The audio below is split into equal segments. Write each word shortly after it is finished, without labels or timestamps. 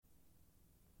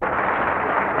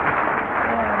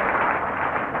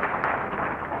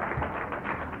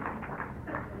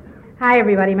Hi,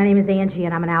 everybody. My name is Angie,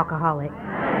 and I'm an alcoholic.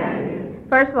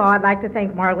 First of all, I'd like to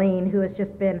thank Marlene, who has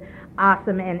just been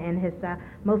awesome and has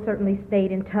most certainly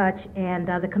stayed in touch, and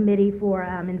the committee for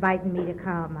inviting me to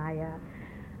come.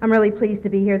 I'm really pleased to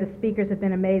be here. The speakers have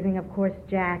been amazing. Of course,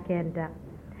 Jack and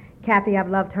Kathy, I've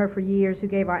loved her for years, who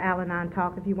gave our Al-Anon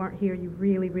talk. If you weren't here, you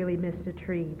really, really missed a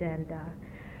treat. And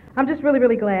I'm just really,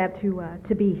 really glad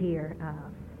to be here.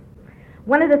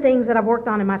 One of the things that I've worked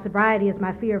on in my sobriety is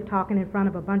my fear of talking in front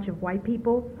of a bunch of white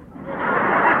people. So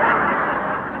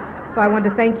I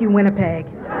wanted to thank you, Winnipeg,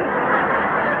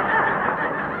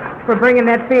 for bringing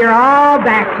that fear all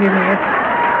back to me.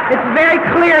 It's very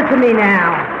clear to me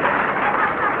now.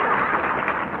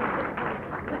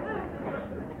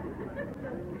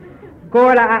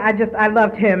 Gord, I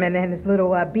loved him and his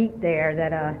little beat there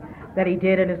that he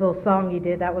did and his little song he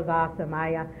did. That was awesome.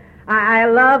 I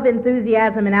love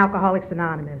enthusiasm in Alcoholics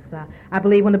Anonymous. I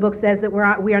believe when the book says that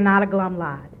we are not a glum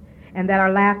lot, and that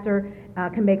our laughter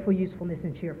can make for usefulness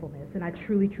and cheerfulness. And I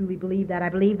truly, truly believe that. I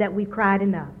believe that we've cried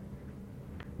enough.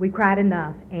 We've cried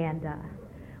enough. And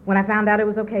when I found out it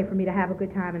was okay for me to have a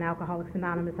good time in Alcoholics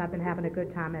Anonymous, I've been having a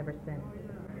good time ever since.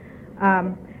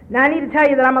 Now I need to tell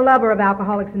you that I'm a lover of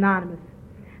Alcoholics Anonymous.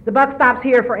 The buck stops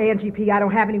here for Angie P. I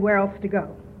don't have anywhere else to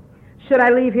go. Should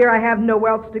I leave here, I have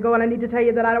nowhere else to go, and I need to tell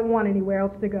you that I don't want anywhere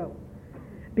else to go.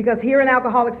 Because here in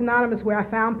Alcoholics Anonymous, where I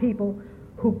found people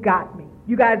who got me.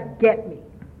 You guys get me.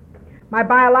 My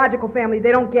biological family,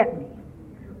 they don't get me.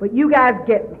 But you guys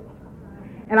get me.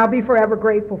 And I'll be forever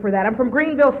grateful for that. I'm from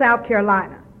Greenville, South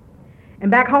Carolina.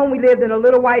 And back home, we lived in a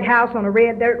little white house on a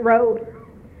red dirt road.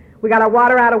 We got our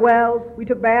water out of wells. We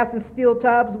took baths in steel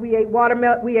tubs. We ate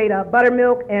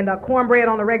buttermilk and cornbread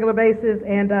on a regular basis,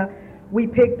 and we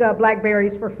picked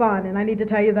blackberries for fun. And I need to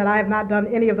tell you that I have not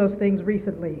done any of those things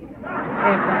recently.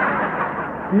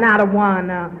 And, not a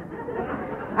one.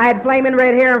 I had flaming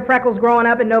red hair and freckles growing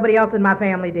up, and nobody else in my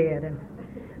family did. And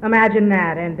imagine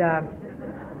that. And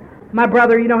my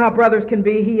brother, you know how brothers can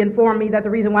be. He informed me that the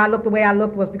reason why I looked the way I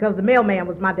looked was because the mailman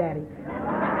was my daddy.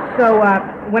 So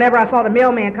whenever I saw the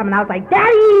mailman coming, I was like,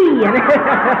 Daddy!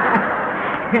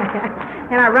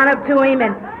 And I run up to him,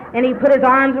 and he put his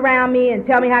arms around me and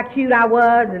tell me how cute I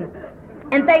was.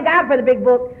 And thank God for the big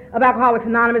book of Alcoholics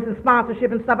Anonymous and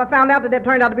sponsorship and stuff. I found out that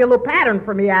turned out to be a little pattern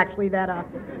for me, actually, that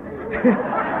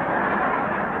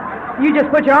you just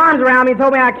put your arms around me and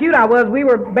told me how cute I was. We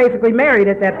were basically married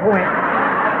at that point.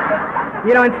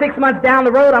 You know, and 6 months down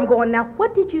the road, I'm going, now,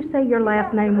 what did you say your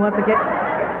last name was again?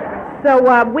 So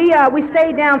we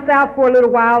stayed down south for a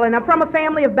little while, and I'm from a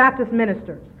family of Baptist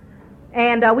ministers.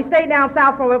 And we stayed down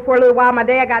south for a little while. My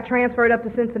dad got transferred up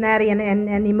to Cincinnati,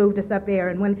 and he moved us up there.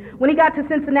 And when he got to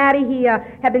Cincinnati, he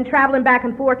had been traveling back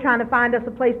and forth trying to find us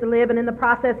a place to live, and in the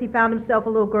process, he found himself a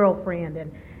little girlfriend.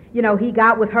 And, you know, he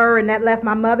got with her, and that left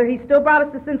my mother. He still brought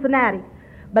us to Cincinnati,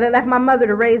 but it left my mother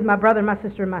to raise my brother, my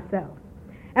sister, and myself.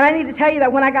 And I need to tell you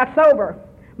that when I got sober,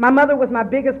 my mother was my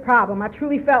biggest problem. I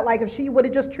truly felt like if she would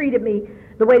have just treated me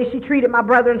the way that she treated my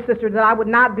brother and sister, that I would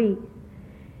not be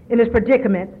in this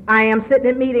predicament. I am sitting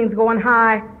at meetings going,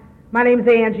 hi, my name's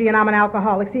Angie, and I'm an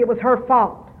alcoholic. See, it was her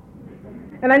fault.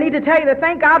 And I need to tell you that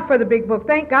thank God for the big book.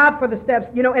 Thank God for the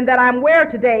steps, you know, and that I'm aware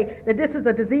today that this is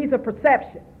a disease of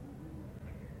perception.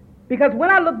 Because when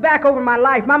I look back over my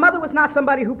life, my mother was not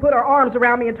somebody who put her arms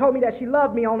around me and told me that she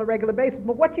loved me on a regular basis.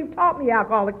 But what you've taught me,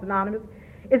 Alcoholics Anonymous,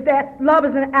 is that love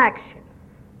is an action.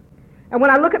 And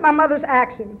when I look at my mother's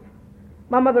actions,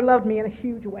 my mother loved me in a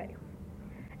huge way.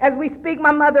 As we speak,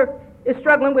 my mother is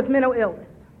struggling with mental illness.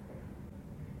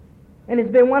 And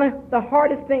it's been one of the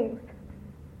hardest things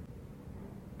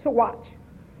to watch,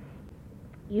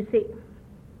 you see.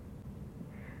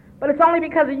 But it's only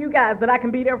because of you guys that I can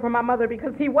be there for my mother,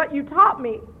 because, see, what you taught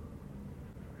me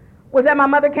was that my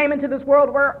mother came into this world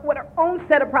with her own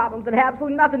set of problems that had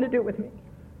absolutely nothing to do with me.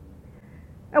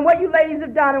 And what you ladies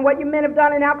have done and what you men have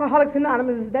done in Alcoholics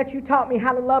Anonymous is that you taught me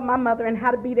how to love my mother and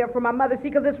how to be there for my mother. See,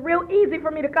 because it's real easy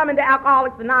for me to come into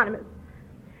Alcoholics Anonymous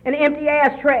and empty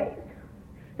ashtrays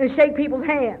and shake people's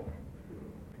hands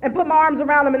and put my arms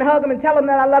around them and hug them and tell them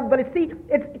that I love them. But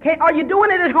are you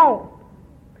doing it at home?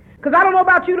 Because I don't know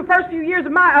about you, the first few years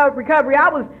of my recovery, I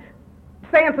was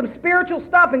saying some spiritual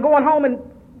stuff and going home, and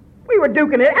we were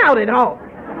duking it out at home.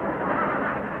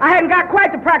 I hadn't got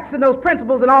quite to practicing those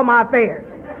principles in all my affairs.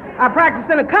 I practiced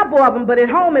in a couple of them, but at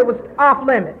home it was off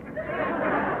limits.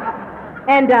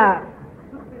 And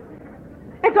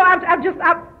so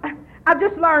I've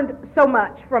just learned so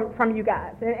much from you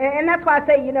guys, and that's why I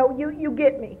say, you know, you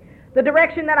get me. The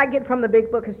direction that I get from the big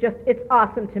book is just, it's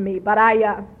awesome to me. But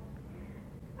I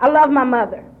love my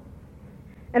mother,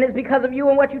 and it's because of you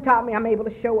and what you taught me I'm able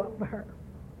to show up for her.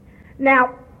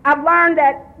 Now, I've learned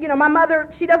that, my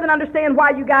mother, she doesn't understand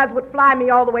why you guys would fly me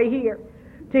all the way here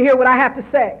to hear what I have to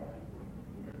say.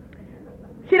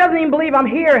 She doesn't even believe I'm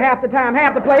here half the time,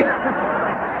 half the place.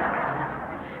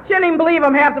 She doesn't even believe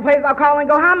I'm half the place. I'll call and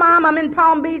go, "Hi, Mom, I'm in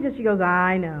Palm Beach." And she goes,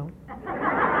 "I know.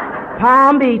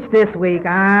 Palm Beach this week,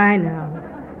 I know.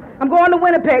 I'm going to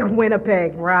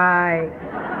Winnipeg, right."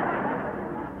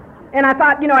 And I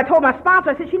thought, I told my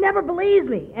sponsor, I said, she never believes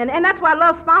me. And that's why I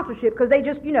love sponsorship, because they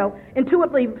just,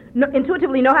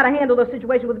 intuitively know how to handle those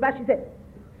situations with the best. She said,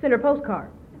 "Send her a postcard."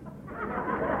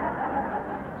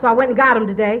 So I went and got them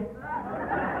today.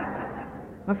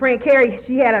 My friend Carrie,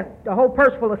 she had a whole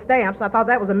purse full of stamps. I thought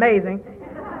that was amazing.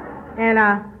 And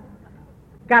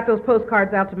got those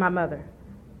postcards out to my mother.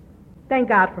 Thank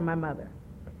God for my mother.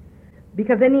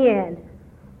 Because in the end,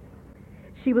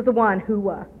 she was the one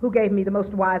who gave me the most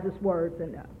wisest words.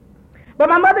 But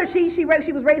my mother, she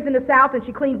was raised in the South, and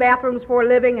she cleaned bathrooms for a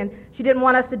living, and she didn't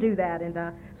want us to do that. And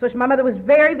so my mother was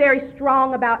very, very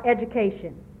strong about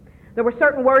education. There were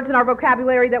certain words in our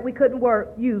vocabulary that we couldn't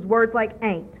use, words like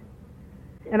 "ain't"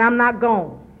 and "I'm not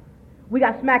gone." We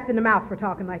got smacked in the mouth for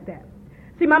talking like that.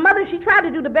 See, my mother, she tried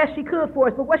to do the best she could for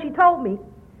us, but what she told me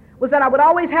was that I would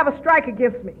always have a strike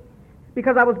against me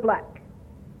because I was black.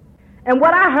 And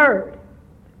what I heard,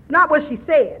 not what she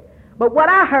said, but what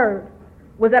I heard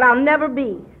was that I'll never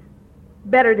be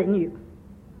better than you.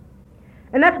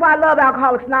 And that's why I love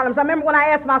Alcoholics Anonymous. I remember when I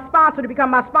asked my sponsor to become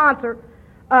my sponsor,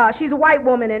 she's a white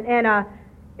woman, and I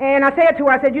said to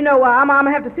her, I said, I'm going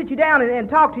to have to sit you down and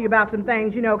talk to you about some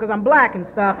things, because I'm black and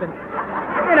stuff, and,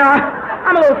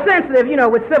 I'm a little sensitive,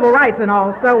 with civil rights and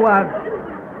all, so, I'm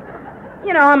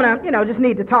going to, just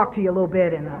need to talk to you a little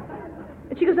bit, and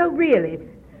she goes, "Oh, really?"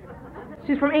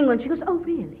 She's from England. She goes, "Oh,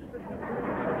 really?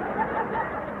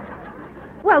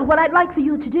 Well, what I'd like for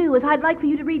you to do is I'd like for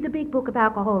you to read the big book of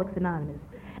Alcoholics Anonymous.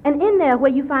 And in there,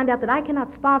 where you find out that I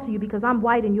cannot sponsor you because I'm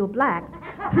white and you're black,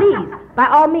 please, by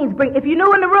all means, if you're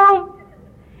new in the room,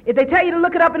 if they tell you to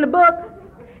look it up in the book,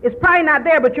 it's probably not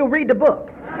there, but you'll read the book.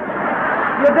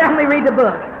 You'll definitely read the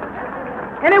book."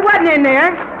 And it wasn't in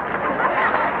there,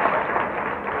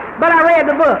 but I read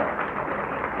the book.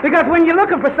 Because when you're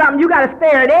looking for something, you got to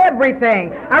stare at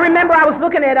everything. I remember I was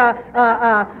looking at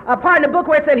a part in the book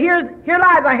where it said, here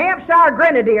lies a Hampshire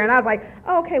Grenadier. And I was like,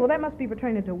 "Oh, okay, well, that must be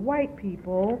pertaining to white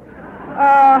people.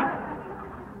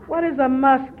 What is a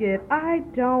musket? I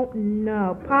don't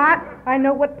know. Pot? I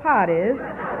know what pot is."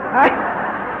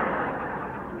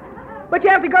 But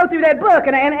you have to go through that book,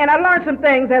 and I learned some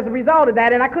things as a result of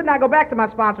that, and I could not go back to my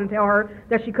sponsor and tell her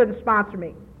that she couldn't sponsor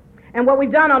me. And what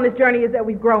we've done on this journey is that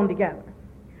we've grown together.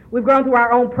 We've grown through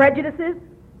our own prejudices.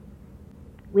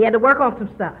 We had to work on some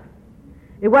stuff.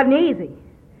 It wasn't easy,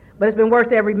 but it's been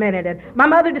worth every minute. And my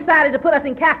mother decided to put us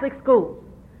in Catholic schools.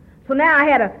 So now I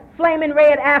had a flaming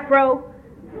red afro,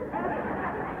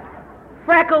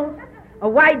 freckles, a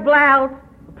white blouse,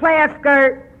 a plaid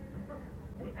skirt,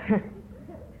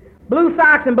 blue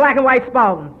socks, and black and white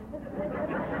Spaldings.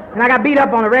 And I got beat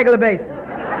up on a regular basis.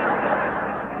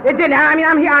 It didn't,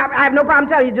 I'm here, I have no problem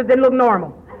telling you, it just didn't look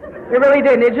normal. It really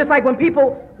didn't. It's just like when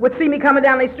people would see me coming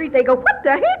down the street, they go, "What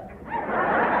the heck?"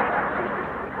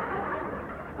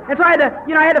 And so I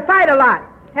had to fight a lot.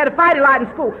 Had to fight a lot in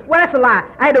school. Well, that's a lie.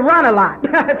 I had to run a lot.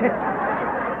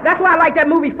 That's why I like that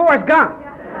movie Forrest Gump.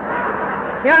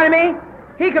 You know what I mean?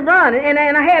 He could run, and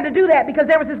I had to do that because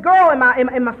there was this girl in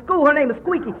my school. Her name was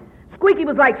Squeaky. Squeaky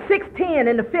was like 6'10"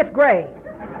 in the 5th grade,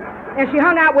 and she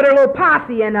hung out with her little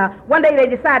posse. And one day they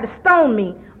decided to stone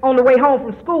me on the way home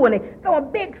from school, and they throwing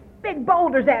big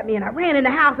boulders at me, and I ran in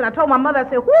the house, and I told my mother, I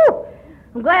said, "Whoo,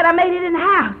 I'm glad I made it in the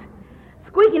house."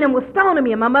 Squeaky and them was stoning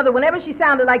me, and my mother, whenever she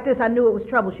sounded like this, I knew it was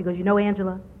trouble. She goes,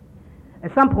 "Angela,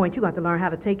 at some point you're going to have to learn how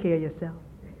to take care of yourself.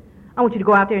 I want you to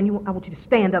go out there, and I want you to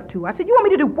stand up to her." I said, "You want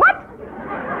me to do what?"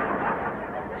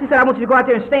 She said, "I want you to go out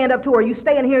there and stand up to her. You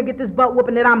stay in here and get this butt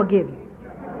whooping that I'm going to give you."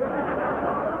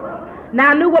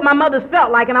 Now, I knew what my mother's felt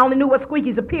like, and I only knew what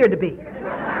Squeaky's appeared to be.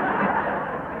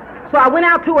 So I went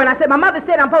out to her, and I said, "My mother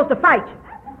said I'm supposed to fight you."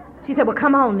 She said, "Well,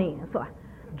 come on then." So I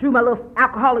drew my little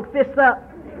alcoholic fists up,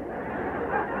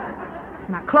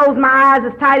 and I closed my eyes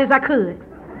as tight as I could,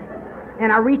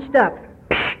 and I reached up.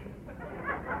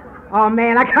 Oh,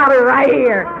 man, I got her right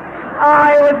here. Oh,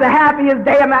 it was the happiest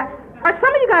day of my... Are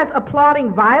some of you guys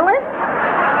applauding violence?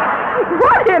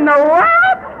 What in the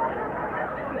world?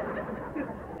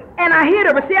 And I hit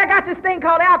her, but see, I got this thing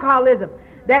called alcoholism.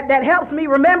 That helps me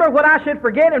remember what I should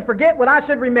forget and forget what I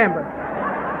should remember.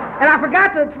 And I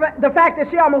forgot the fact that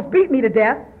she almost beat me to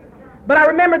death, but I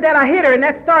remembered that I hit her, and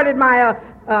that started my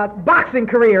boxing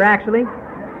career, actually.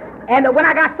 And when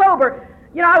I got sober,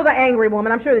 I was an angry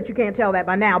woman. I'm sure that you can't tell that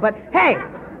by now, but hey,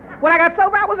 when I got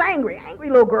sober, I was angry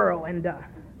little girl. And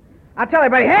I tell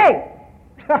everybody, hey,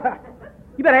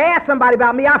 you better ask somebody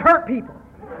about me. I've hurt people.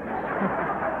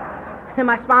 And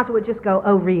my sponsor would just go,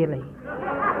 oh, really?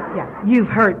 Yeah, you've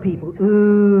hurt people.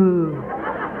 Ooh.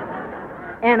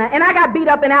 And I got beat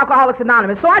up in Alcoholics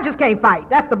Anonymous, so I just can't fight.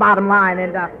 That's the bottom line.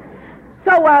 And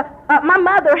so my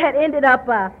mother had ended up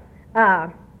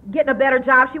getting a better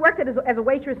job. She worked as a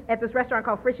waitress at this restaurant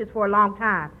called Frisch's for a long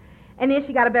time. And then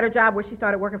she got a better job where she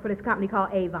started working for this company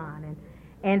called Avon.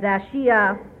 And she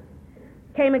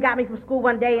came and got me from school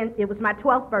one day, and it was my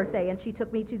 12th birthday, and she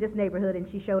took me to this neighborhood, and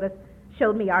she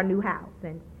showed me our new house.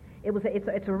 And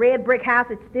it's a red brick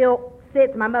house. It still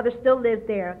sits. My mother still lives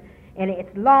there. And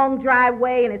it's long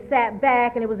driveway, and it's sat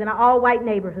back, and it was in an all-white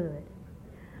neighborhood.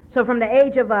 So from the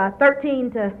age of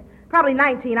 13 to probably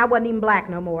 19, I wasn't even black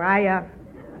no more. I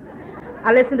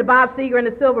listened to Bob Seger and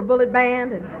the Silver Bullet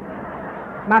Band, and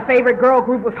my favorite girl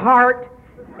group was Heart.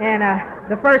 And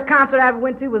the first concert I ever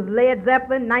went to was Led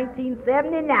Zeppelin,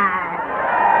 1979.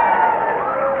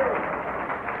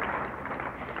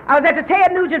 I was at the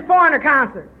Ted Nugent Foreigner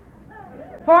concert.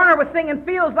 Foreigner was singing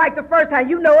Feels Like the First Time.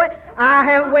 You know it. I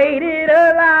have waited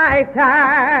a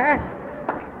lifetime.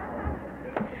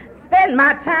 Spend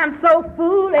my time so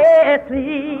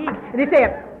foolishly. And he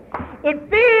said, it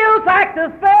feels like the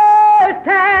first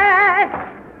time.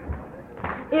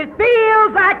 It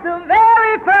feels like the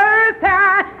very first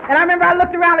time. And I remember I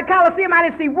looked around the Coliseum. I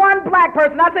didn't see one black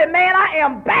person. I said, man, I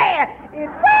am bad.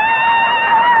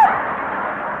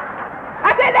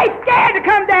 I said, they scared to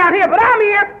come down here, but I'm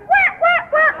here.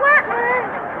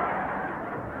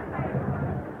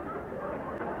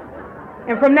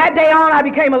 And from that day on, I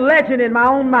became a legend in my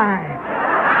own mind.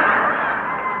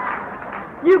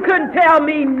 You couldn't tell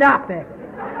me nothing.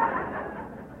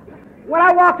 When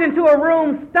I walked into a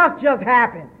room, stuff just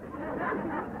happened.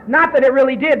 Not that it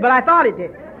really did, but I thought it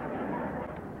did.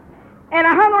 And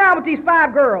I hung around with these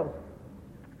 5 girls.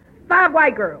 5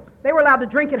 white girls. They were allowed to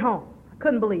drink at home. I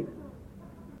couldn't believe it.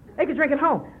 They could drink at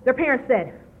home. Their parents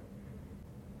said,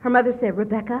 her mother said,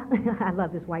 Rebecca, I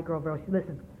love this white girl. She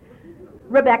listens.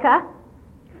 Rebecca.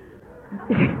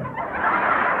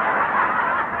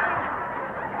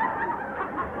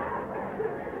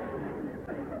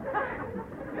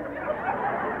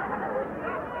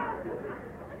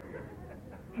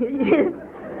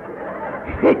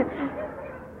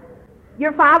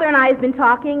 Your father and I have been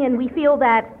talking, and we feel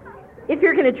that if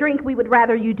you're going to drink, we would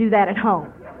rather you do that at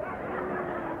home.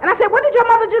 And I said, what did your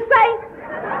mother just say?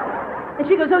 And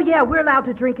she goes, oh, yeah, we're allowed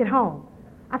to drink at home.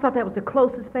 I thought that was the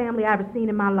closest family I ever seen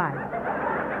in my life.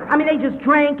 I mean, they just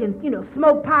drank and,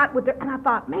 smoked pot with their... And I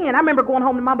thought, man, I remember going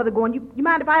home to my mother going, you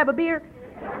mind if I have a beer?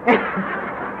 And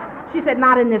she said,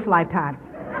 not in this lifetime.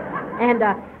 And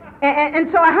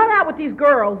so I hung out with these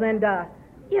girls, and,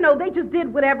 they just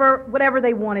did whatever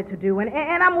they wanted to do. And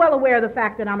I'm well aware of the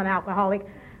fact that I'm an alcoholic.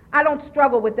 I don't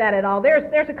struggle with that at all.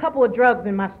 There's a couple of drugs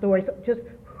in my story, so just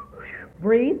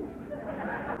breathe.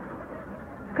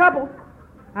 Couple.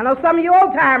 I know some of you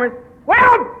old-timers.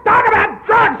 Well, talk about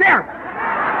drugs here.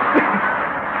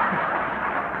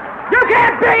 You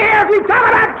can't be here if you talk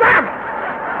about drugs.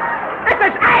 This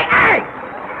is AA.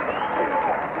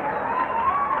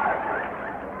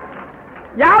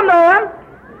 Y'all know them.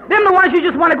 Them the ones you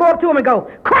just want to go up to them and go,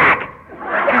 crack!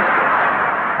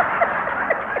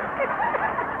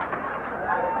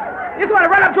 You just want to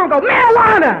run up to them and go,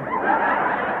 marijuana!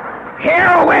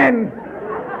 Heroin!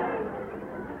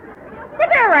 But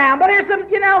they're around, but there's some,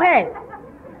 hey.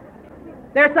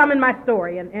 There's some in my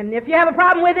story, and if you have a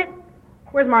problem with it,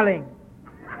 where's Marlene?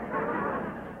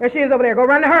 There she is over there. Go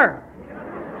run to her.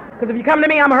 Because if you come to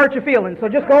me, I'm going to hurt your feelings, so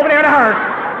just go over there to her.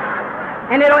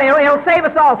 And it'll save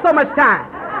us all so much time.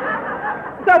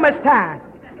 So much time.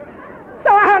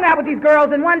 So I hung out with these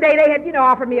girls, and one day they had,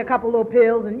 offered me a couple little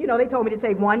pills, and, they told me to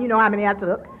take one. You know how many I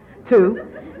took? 2.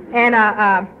 And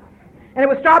it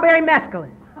was strawberry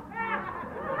mescaline.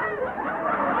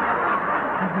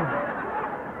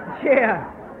 Yeah.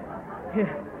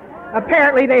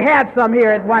 Apparently they had some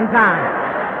here at one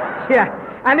time. Yeah.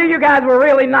 I knew you guys were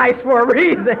really nice for a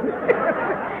reason.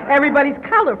 Everybody's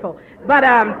colorful. But,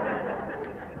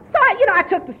 so, I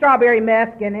took the strawberry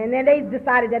mesc, and then they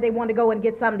decided that they wanted to go and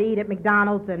get something to eat at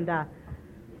McDonald's, and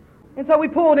so we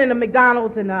pulled into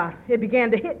McDonald's, and it began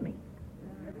to hit me.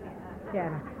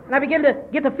 Yeah. And I began to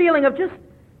get the feeling of just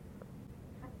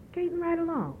skating right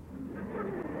along.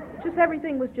 Just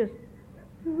everything was just...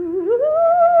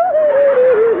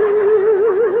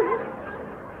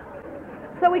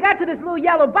 So we got to this little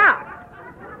yellow box.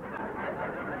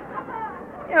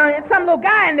 And some little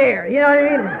guy in there, you know what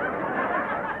I mean?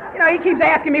 He keeps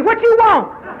asking me, what you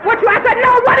want? I said,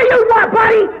 no, what do you want,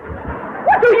 buddy?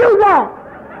 What do you want?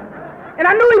 And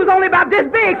I knew he was only about this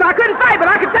big, so I couldn't say, but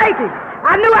I could take him.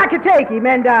 I knew I could take him,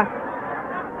 and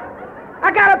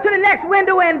I got up to the next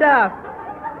window, and they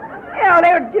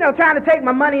were, trying to take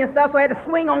my money and stuff, so I had to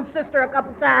swing on Sister a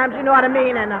couple times, you know what I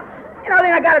mean? And,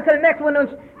 then I got up to the next window,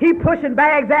 and he pushing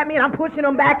bags at me, and I'm pushing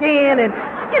them back in, and,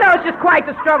 it's just quite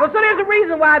the struggle. So there's a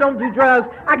reason why I don't do drugs.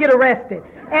 I get arrested.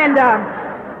 And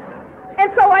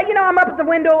so, I'm up at the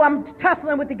window, I'm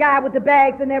tussling with the guy with the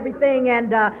bags and everything,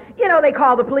 and, they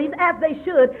call the police, as they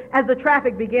should, as the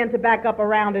traffic began to back up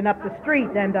around and up the street.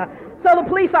 And so the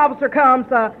police officer comes,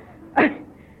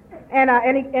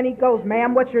 and he goes,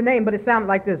 "Ma'am, what's your name?" But it sounded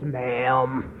like this,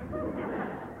 "Ma'am,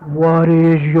 what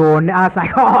is your name?" I was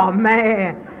like, "Oh,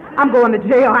 man, I'm going to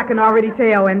jail, I can already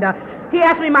tell." And he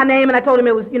asked me my name, and I told him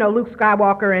it was, Luke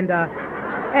Skywalker, and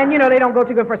they don't go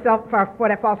too good for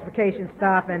that falsification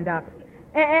stuff.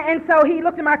 And so he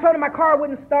looked at I told him my car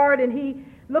wouldn't start, and he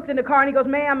looked in the car, and he goes,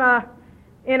 "Ma'am,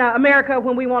 in America,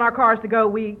 when we want our cars to go,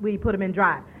 we put them in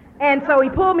drive." And so he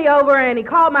pulled me over, and he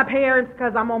called my parents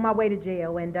because I'm on my way to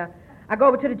jail. And I go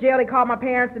over to the jail, they called my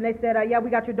parents, and they said, "Yeah, we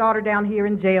got your daughter down here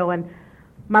in jail." And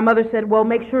my mother said, "Well,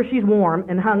 make sure she's warm,"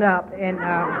 and hung up. And, so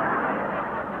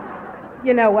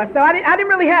I didn't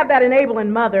really have that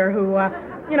enabling mother who, was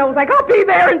like, "I'll be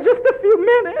there in just a few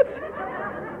minutes.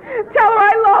 Tell her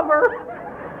I love her."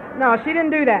 No, she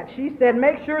didn't do that. She said,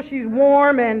 "Make sure she's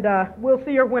warm, and we'll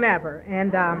see her whenever."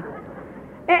 And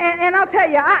I'll tell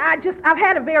you, I've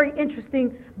had a very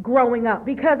interesting growing up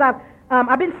because I've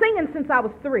been singing since I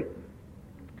was 3.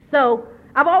 So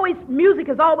music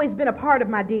has always been a part of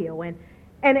my deal. And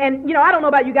I don't know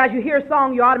about you guys. You hear a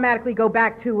song, you automatically go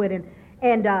back to it.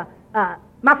 And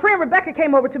my friend Rebecca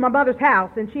came over to my mother's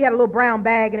house, and she had a little brown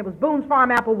bag, and it was Boone's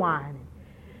Farm apple wine.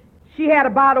 She had a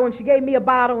bottle, and she gave me a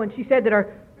bottle, and she said that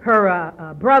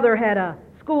her brother had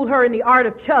schooled her in the art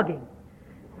of chugging.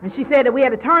 And she said that we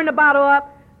had to turn the bottle up,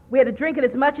 we had to drink it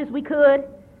as much as we could,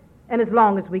 and as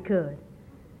long as we could.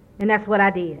 And that's what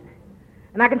I did.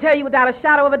 And I can tell you without a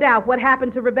shadow of a doubt, what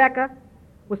happened to Rebecca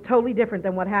was totally different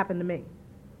than what happened to me.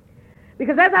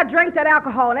 Because as I drank that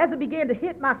alcohol, and as it began to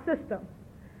hit my system,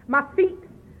 my feet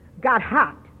got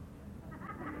hot.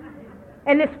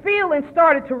 And this feeling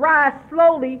started to rise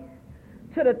slowly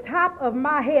to the top of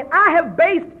my head. I have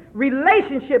based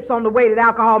relationships on the way that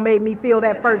alcohol made me feel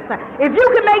that first time. If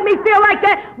you could make me feel like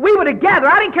that, we were together.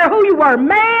 I didn't care who you were,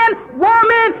 man,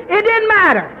 woman, it didn't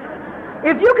matter.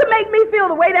 If you could make me feel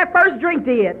the way that first drink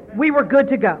did, we were good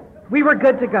to go. We were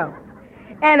good to go.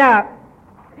 And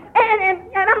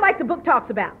I'm like the book talks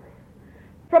about.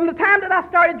 From the time that I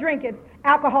started drinking,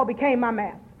 alcohol became my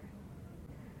master.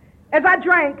 As I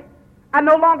drank, I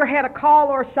no longer had a call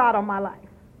or a shot on my life.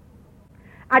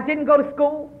 I didn't go to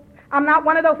school. I'm not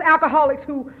one of those alcoholics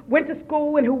who went to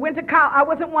school and who went to college. I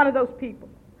wasn't one of those people.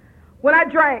 When I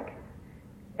drank,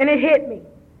 and it hit me,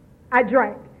 I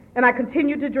drank. And I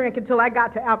continued to drink until I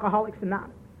got to Alcoholics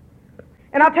Anonymous.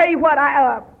 And I'll tell you what,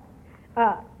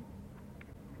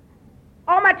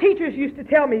 all my teachers used to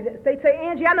tell me this. They'd say,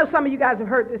 "Angie, I know some of you guys have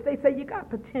heard this." They'd say, "You got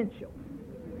potential."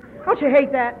 Don't you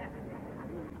hate that?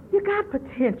 You got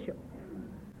potential.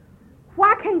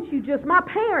 Why can't you just, my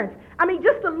parents,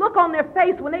 just the look on their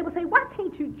face when they would say, "Why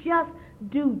can't you just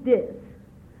do this?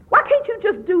 Why can't you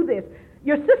just do this?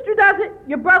 Your sister does it,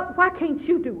 your brother, why can't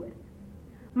you do it?"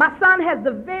 My son has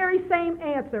the very same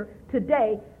answer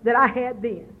today that I had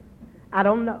then. I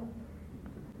don't know.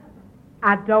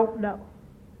 I don't know.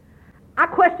 I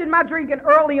questioned my drinking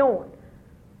early on.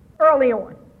 Early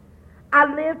on.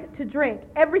 I lived to drink.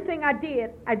 Everything I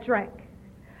did, I drank.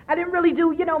 I didn't really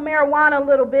do, marijuana a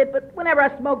little bit, but whenever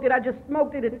I smoked it, I just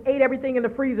smoked it and ate everything in the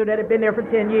freezer that had been there for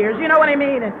 10 years. You know what I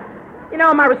mean? And,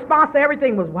 my response to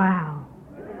everything was, "Wow."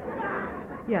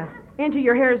 Yeah. "Angie,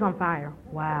 your hair is on fire."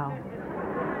 Wow.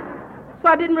 So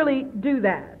I didn't really do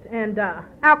that. And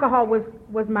alcohol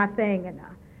was my thing. And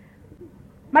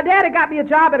my dad had got me a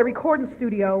job at a recording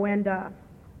studio, and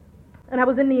I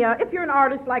was in the, if you're an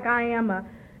artist like I am,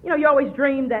 you always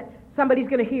dream that somebody's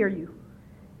going to hear you,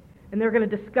 and they're going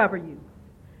to discover you.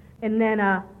 And then,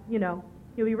 you'll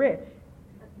be rich.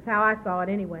 That's how I saw it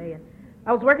anyway. And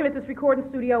I was working at this recording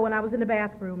studio, and I was in the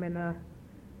bathroom, and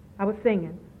I was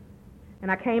singing.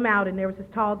 And I came out, and there was this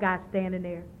tall guy standing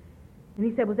there. And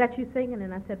he said, "Was that you singing?"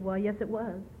 And I said, "Well, yes, it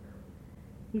was."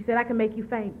 He said, "I can make you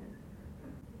famous."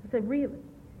 I said, "Really?"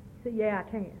 He said, "Yeah, I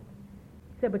can."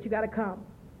 He said, "But you got to come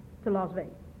to Las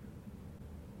Vegas."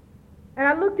 And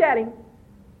I looked at him,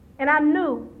 and I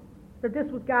knew that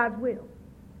this was God's will.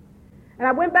 And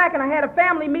I went back and I had a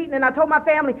family meeting, and I told my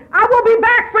family, "I will be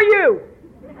back for you."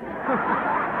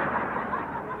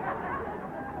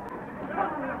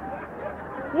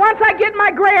 Once I get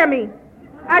my Grammy,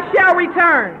 I shall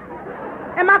return.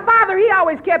 And my father, he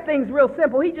always kept things real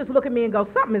simple. He just look at me and go,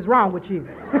 something is wrong with you.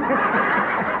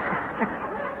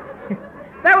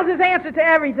 That was his answer to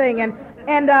everything.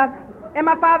 And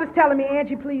my father's telling me,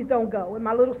 Angie, please don't go. And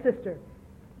my little sister,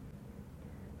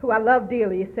 who I love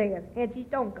dearly, is saying, Angie,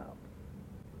 don't go.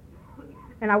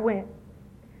 And I went.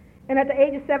 And at the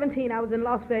age of 17, I was in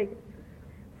Las Vegas,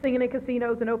 singing in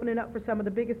casinos and opening up for some of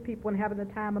the biggest people and having the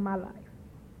time of my life.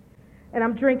 And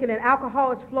I'm drinking, and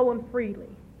alcohol is flowing freely.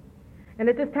 And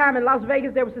at this time in Las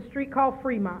Vegas, there was a street called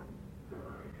Fremont.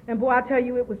 And boy, I tell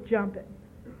you, it was jumping.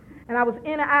 And I was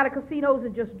in and out of casinos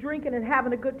and just drinking and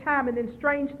having a good time, and then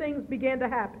strange things began to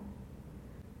happen.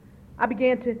 I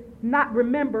began to not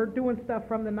remember doing stuff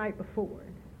from the night before.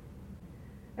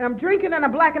 And I'm drinking and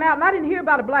I'm blacking out, and I didn't hear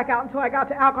about a blackout until I got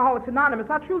to Alcoholics Anonymous.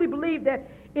 I truly believe that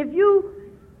if you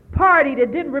partied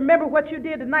and didn't remember what you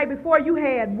did the night before, you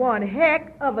had one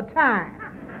heck of a time.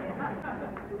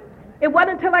 It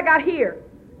wasn't until I got here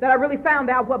that I really found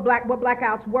out what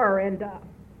blackouts were. And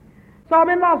so I'm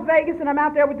in Las Vegas, and I'm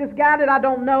out there with this guy that I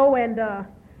don't know, and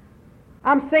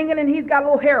I'm singing, and he's got a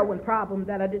little heroin problem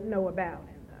that I didn't know about.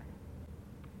 And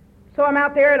so I'm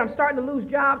out there, and I'm starting to lose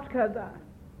jobs because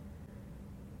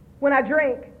when I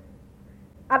drink,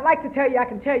 I'd like to tell you, I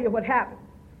can tell you what happened.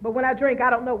 But when I drink, I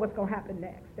don't know what's going to happen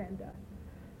next. And,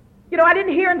 I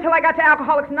didn't hear until I got to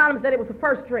Alcoholics Anonymous that it was the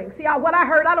first drink. See, what I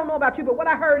heard, I don't know about you, but what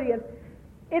I heard is,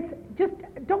 it's just,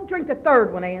 don't drink the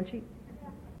third one, Angie.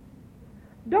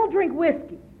 Don't drink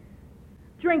whiskey.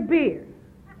 Drink beer.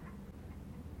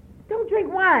 Don't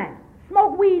drink wine.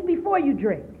 Smoke weed before you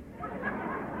drink.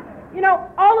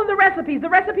 All of the recipes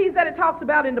that it talks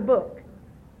about in the book.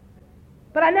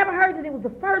 But I never heard that it was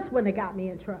the first one that got me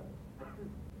in trouble.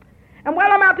 And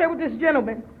while I'm out there with this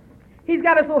gentleman, he's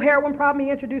got his little heroin problem.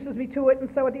 He introduces me to it. And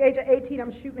so at the age of 18,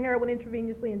 I'm shooting heroin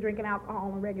intravenously and drinking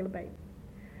alcohol on a regular basis.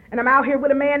 And I'm out here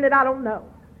with a man that I don't know.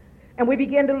 And we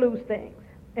begin to lose things.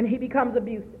 And he becomes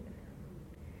abusive.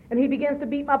 And he begins to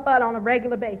beat my butt on a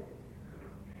regular basis.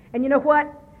 And you know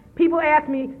what? People ask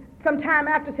me sometime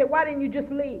after, say, why didn't you just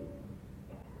leave?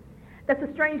 That's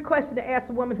a strange question to ask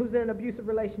a woman who's in an abusive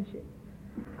relationship.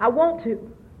 I want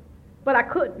to, but I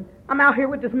couldn't. I'm out here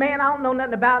with this man. I don't know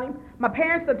nothing about him. My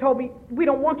parents have told me, we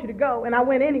don't want you to go, and I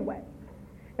went anyway.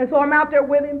 And so I'm out there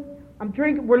with him. I'm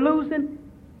drinking. We're losing.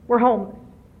 We're homeless.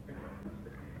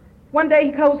 One day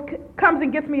he comes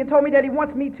and gets me and told me that he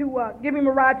wants me to give him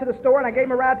a ride to the store, and I gave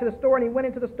him a ride to the store, and he went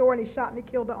into the store, and he shot and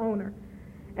he killed the owner,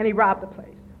 and he robbed the place.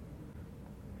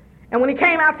 And when he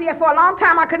came out, see, for a long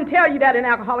time I couldn't tell you that in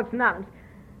Alcoholics Anonymous.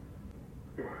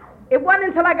 It wasn't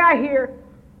until I got here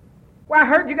where I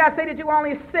heard you guys say that you're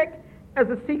only as sick as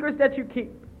the secrets that you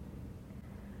keep.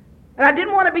 And I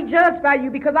didn't want to be judged by you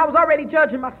because I was already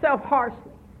judging myself harshly.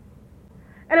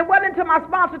 And it wasn't until my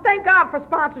sponsor, thank God for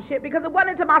sponsorship, because it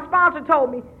wasn't until my sponsor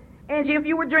told me, Angie, if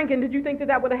you were drinking, did you think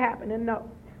that would have happened? And no.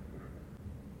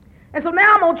 And so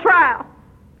now I'm on trial,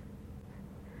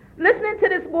 listening to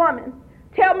this woman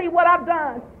tell me what I've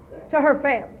done to her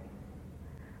family.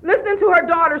 Listening to her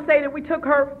daughter say that we took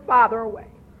her father away.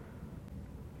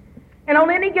 And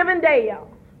on any given day, y'all,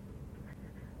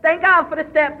 thank God for the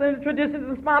steps and the traditions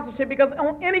and sponsorship, because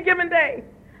on any given day,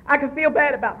 I can feel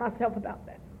bad about myself about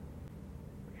that.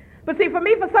 But see, for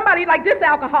me, for somebody like this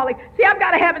alcoholic, see, I've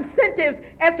got to have incentives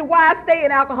as to why I stay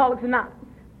in Alcoholics Anonymous.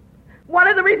 One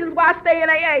of the reasons why I stay in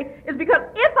AA is because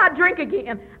if I drink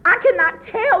again, I cannot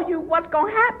tell you what's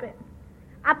going to happen.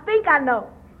 I think I know.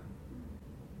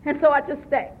 And so I just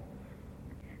stay.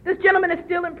 This gentleman is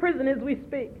still in prison as we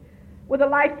speak, with a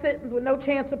life sentence with no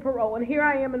chance of parole, and here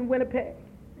I am in Winnipeg.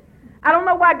 I don't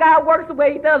know why God works the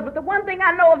way he does, but the one thing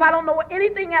I know, if I don't know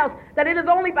anything else, that it is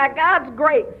only by God's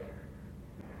grace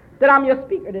that I'm your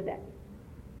speaker today.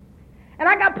 And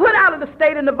I got put out of the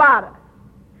state of Nevada.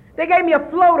 They gave me a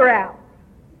floater out.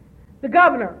 The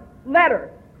governor,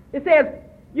 letter. It says,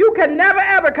 you can never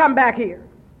ever come back here.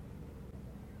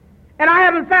 And I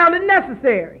haven't found it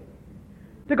necessary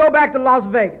to go back to Las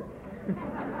Vegas.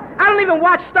 I don't even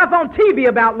watch stuff on TV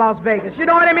about Las Vegas, you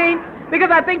know what I mean?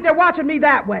 Because I think they're watching me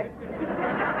that way.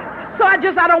 So I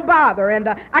don't bother. And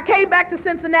I came back to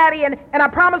Cincinnati, and I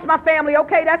promised my family,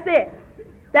 okay, that's it.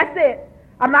 That's it.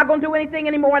 I'm not going to do anything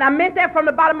anymore. And I meant that from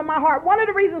the bottom of my heart. One of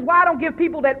the reasons why I don't give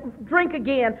people that drink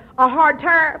again a hard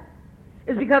time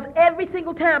is because every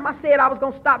single time I said I was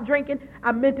going to stop drinking,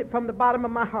 I meant it from the bottom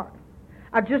of my heart.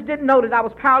 I just didn't know that I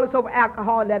was powerless over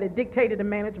alcohol and that it dictated and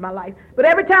managed my life. But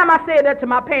every time I said that to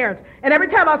my parents, and every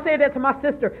time I said that to my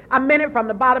sister, I meant it from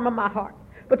the bottom of my heart.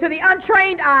 But to the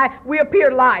untrained eye, we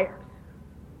appear liars.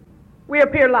 We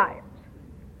appear liars.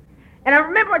 And I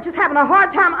remember just having a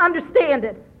hard time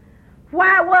understanding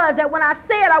why it was that when I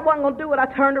said I wasn't going to do it, I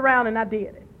turned around and I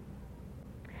did it.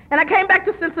 And I came back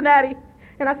to Cincinnati,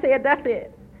 and I said, that's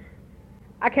it.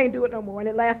 I can't do it no more. And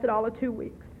it lasted all of 2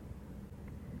 weeks.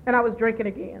 And I was drinking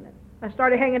again. And I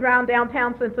started hanging around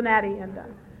downtown Cincinnati, and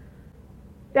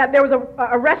there was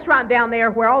a restaurant down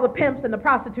there where all the pimps and the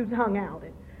prostitutes hung out.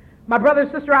 And my brother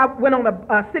and sister, I went on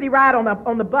a city ride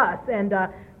on the bus, and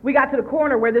we got to the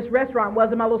corner where this restaurant was,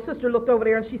 and my little sister looked over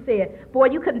there, and she said, boy,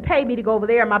 you couldn't pay me to go over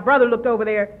there. And my brother looked over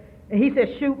there, and he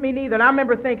said, shoot, me neither. And I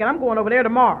remember thinking, I'm going over there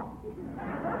tomorrow.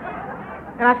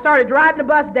 And I started driving the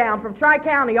bus down from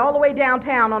Tri-County all the way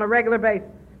downtown on a regular basis,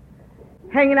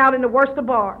 hanging out in the worst of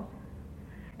bars,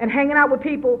 and hanging out with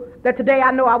people that today I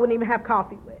know I wouldn't even have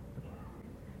coffee with.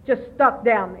 Just stuck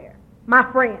down there.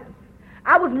 My friends.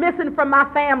 I was missing from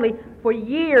my family for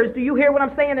years. Do you hear what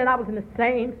I'm saying? And I was in the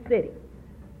same city.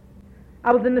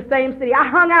 I was in the same city. I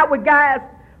hung out with guys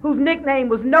whose nickname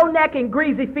was No Neck and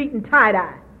Greasy Feet and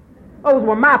Tie-Dye. Those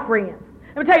were my friends.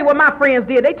 Let me tell you what my friends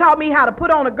did. They taught me how to put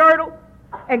on a girdle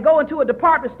and go into a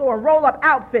department store and roll up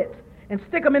outfits and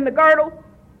stick them in the girdle,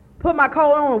 put my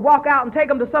coat on and walk out and take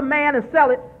them to some man and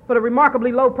sell it for the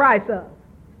remarkably low price of.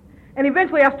 And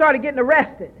eventually I started getting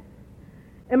arrested.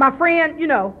 And my friend,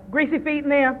 Greasy Feet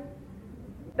and them,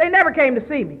 they never came to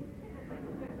see me.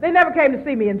 They never came to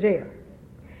see me in jail.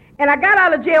 And I got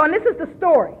out of jail, and this is the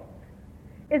story,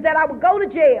 is that I would go to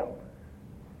jail.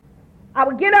 I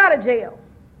would get out of jail.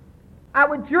 I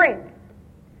would drink.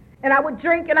 And I would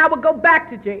drink, and I would go back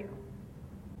to jail.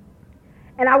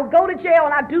 And I would go to jail,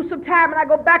 and I'd do some time, and I'd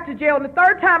go back to jail. And the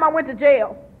third time I went to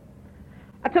jail,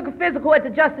 I took a physical at the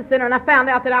Justice Center, and I found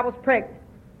out that I was pregnant.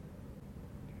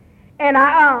 And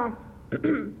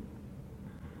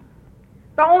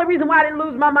the only reason why I didn't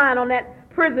lose my mind on that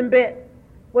prison bit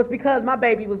was because my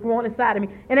baby was growing inside of me.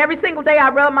 And every single day I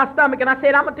rubbed my stomach, and I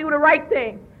said, I'm going to do the right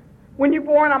thing. When you're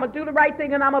born, I'm going to do the right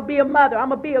thing, and I'm going to be a mother. I'm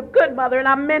going to be a good mother, and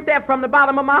I meant that from the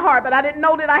bottom of my heart. But I didn't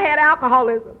know that I had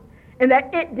alcoholism and that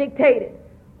it dictated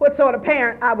what sort of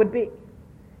parent I would be.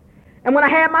 And when I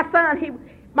had my son,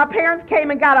 my parents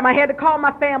came and got him. I had to call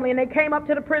my family, and they came up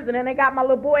to the prison, and they got my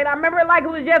little boy. And I remember it like it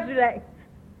was yesterday.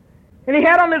 And he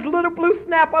had on this little blue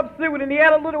snap-up suit, and he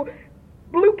had a little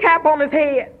blue cap on his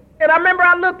head. And I remember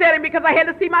I looked at him because I had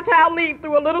to see my child leave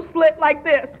through a little slit like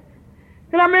this.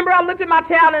 And I remember I looked at my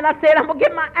child and I said, I'm going to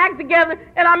get my act together,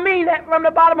 and I mean that from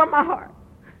the bottom of my heart.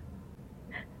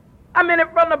 I meant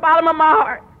it from the bottom of my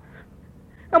heart.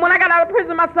 And when I got out of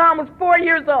prison, my son was 4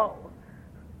 years old.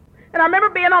 And I remember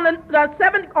being on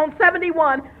on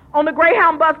 71 on the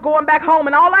Greyhound bus going back home,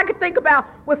 and all I could think about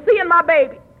was seeing my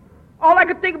baby. All I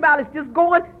could think about is just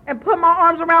going and putting my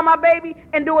arms around my baby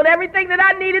and doing everything that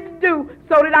I needed to do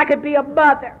so that I could be a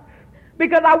mother.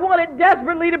 Because I wanted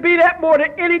desperately to be that more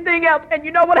than anything else. And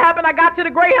you know what happened? I got to the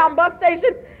Greyhound bus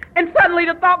station, and suddenly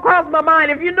the thought crossed my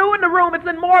mind, if you knew in the room, it's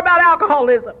more about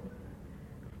alcoholism.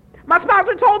 My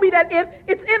sponsor told me that if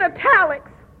it's in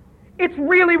italics, it's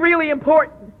really, really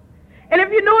important. And if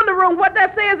you knew in the room, what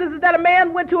that says is that a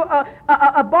man went to a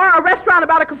restaurant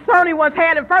about a concern he once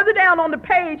had, and further down on the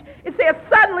page, it says,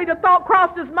 suddenly the thought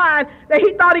crossed his mind that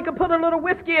he thought he could put a little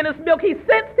whiskey in his milk. He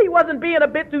sensed he wasn't being a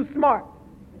bit too smart.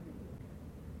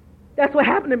 That's what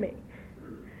happened to me.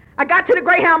 I got to the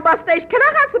Greyhound bus station. Can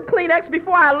I have some Kleenex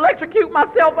before I electrocute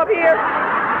myself up here?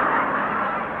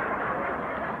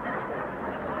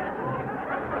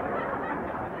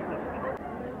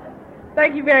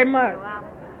 Thank you very much.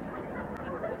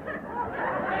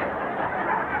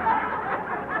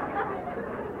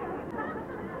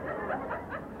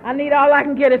 I need all I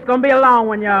can get. It's going to be a long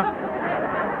one, y'all.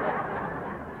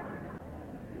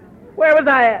 Where was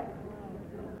I at?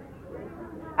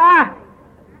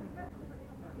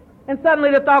 And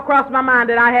suddenly the thought crossed my mind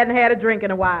that I hadn't had a drink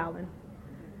in a while. And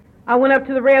I went up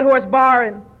to the Red Horse Bar,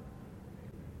 and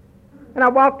I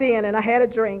walked in, and I had a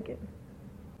drink. And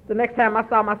the next time I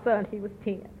saw my son, he was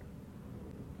 10.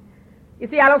 You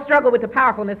see, I don't struggle with the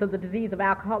powerfulness of the disease of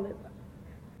alcoholism.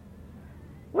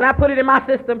 When I put it in my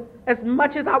system, as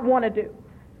much as I want to do,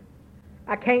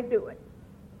 I can't do it.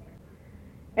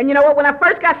 And you know what? When I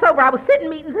first got sober, I would sit in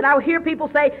meetings and I would hear people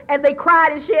say, as they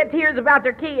cried and shed tears about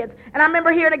their kids. And I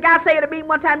remember hearing a guy say at a meeting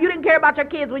one time, you didn't care about your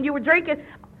kids when you were drinking.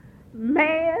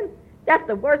 Man, that's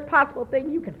the worst possible thing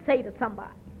you can say to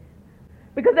somebody.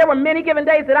 Because there were many given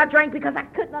days that I drank because I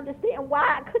couldn't understand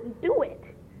why I couldn't do it.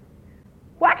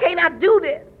 Why can't I do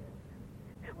this?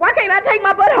 Why can't I take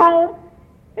my butt home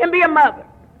and be a mother?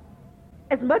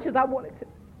 As much as I wanted to.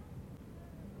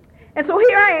 And so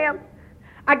here I am.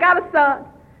 I got a son.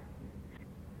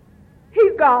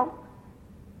 He's gone.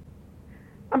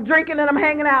 I'm drinking and I'm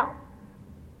hanging out.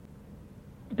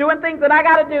 doing things that I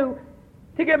got to do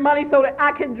to get money so that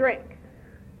I can drink.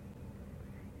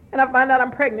 And I find out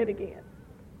I'm pregnant again.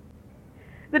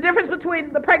 The difference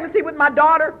between the pregnancy with my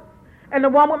daughter and the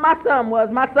one with my son was,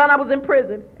 my son, I was in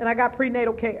prison, and I got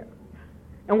prenatal care.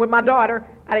 And with my daughter,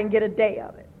 I didn't get a day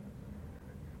of it.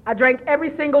 I drank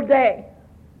every single day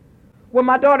with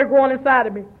my daughter growing inside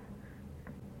of me,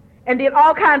 and did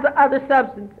all kinds of other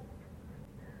substances.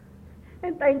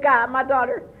 And thank God my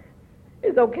daughter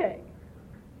is okay.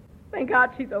 Thank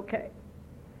God she's okay.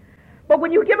 But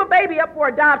when you give a baby up for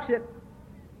adoption,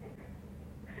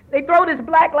 they throw this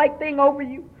black-like thing over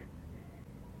you.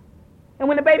 And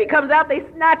when the baby comes out, they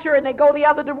snatch her and they go the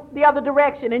other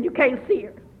direction, and you can't see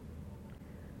her.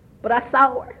 But I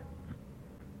saw her.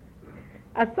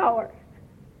 I saw her.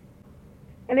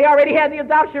 And they already had the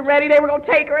adoption ready. They were going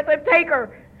to take her. I said, take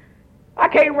her. I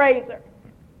can't raise her.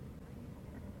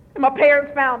 And my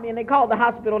parents found me, and they called the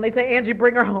hospital, and they said, Angie,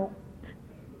 bring her home.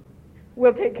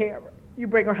 We'll take care of her. You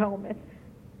bring her home. And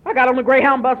I got on the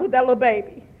Greyhound bus with that little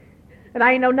baby. And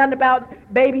I ain't know nothing about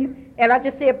babies. And I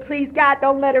just said, please, God,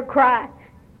 don't let her cry.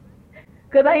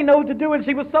 Because I didn't know what to do. And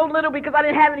she was so little because I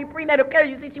didn't have any prenatal care.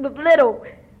 You see, she was little.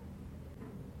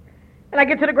 And I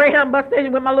get to the Greyhound bus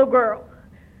station with my little girl.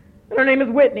 And her name is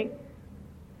Whitney.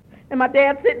 And my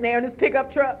dad's sitting there in his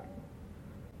pickup truck.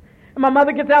 And my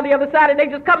mother gets out the other side, and they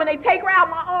just come and they take her out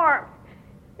my arm.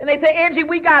 And they say, Angie,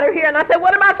 we got her here. And I said,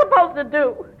 what am I supposed to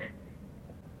do?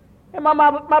 And my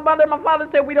mother and my father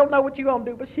said, we don't know what you're going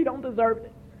to do, but she don't deserve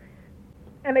it.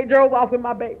 And they drove off with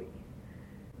my baby.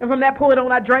 And from that point on,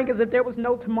 I drank as if there was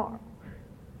no tomorrow.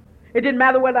 It didn't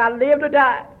matter whether I lived or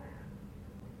died.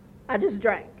 I just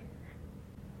drank.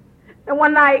 And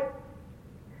one night,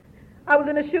 I was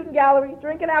in a shooting gallery,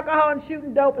 drinking alcohol and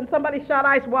shooting dope, and somebody shot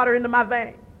ice water into my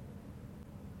vein.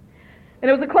 And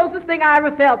it was the closest thing I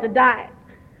ever felt to dying.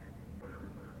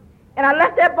 And I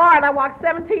left that bar and I walked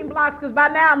 17 blocks because by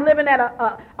now I'm living at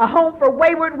a home for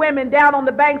wayward women down on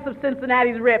the banks of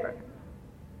Cincinnati's river.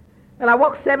 And I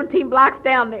walked 17 blocks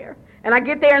down there. And I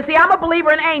get there and see, I'm a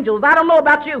believer in angels. I don't know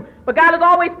about you, but God has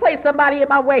always placed somebody in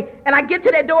my way. And I get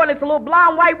to that door and it's a little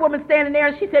blonde white woman standing there,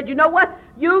 and she said, you know what?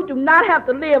 You do not have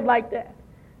to live like that.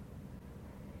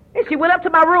 And she went up to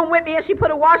my room with me and she put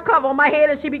a washcloth on my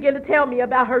head and she began to tell me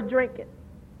about her drinking.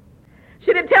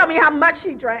 She didn't tell me how much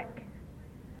she drank,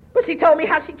 but she told me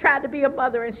how she tried to be a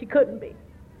mother and she couldn't be.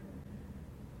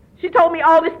 She told me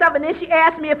all this stuff, and then she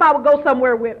asked me if I would go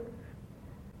somewhere with her.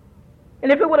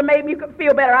 And if it would have made me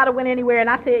feel better, I'd have went anywhere, and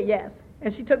I said yes.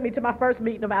 And she took me to my first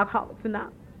meeting of Alcoholics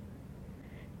Anonymous.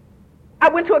 I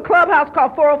went to a clubhouse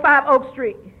called 405 Oak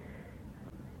Street.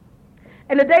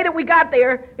 And the day that we got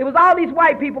there, it was all these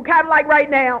white people, kind of like right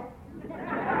now.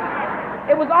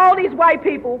 It was all these white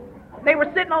people. They were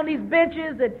sitting on these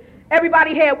benches, and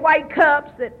everybody had white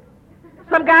cups, and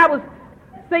some guy was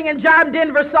singing John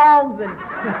Denver songs, and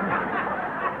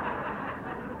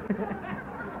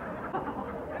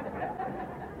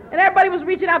and everybody was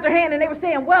reaching out their hand, and they were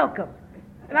saying, welcome.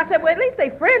 And I said, well, at least they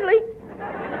friendly.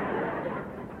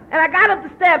 And I got up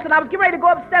the steps, and I was getting ready to go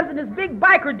up the steps, and this big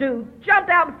biker dude jumped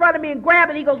out in front of me and grabbed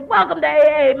it. He goes, welcome to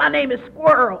AA. My name is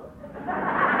Squirrel.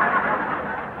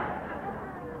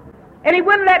 And he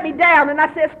wouldn't let me down, and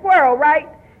I said, Squirrel, right?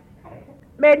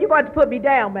 Man, you're going to put me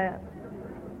down, man.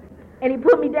 And he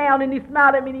put me down, and he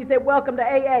smiled at me, and he said, welcome to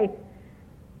AA.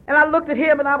 And I looked at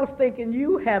him, and I was thinking,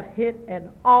 you have hit an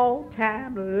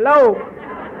all-time low.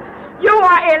 You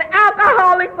are in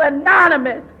Alcoholics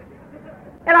Anonymous.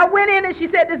 And I went in, and she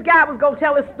said this guy was going to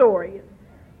tell his story.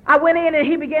 I went in, and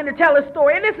he began to tell his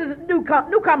story. And this is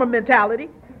newcomer mentality.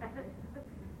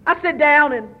 I sit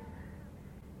down, and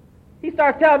he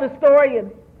starts telling his story,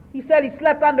 and he said he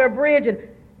slept under a bridge, and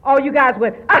all you guys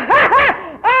went, ah, ha,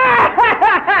 ha, ah, ha,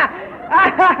 ha,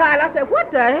 ah, ha, ha. And I said,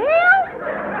 what the hell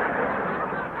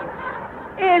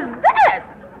is this?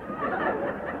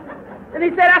 And he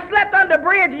said, I slept under a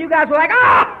bridge, and you guys were like,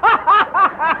 ah, ha, ha, ha,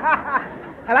 ha.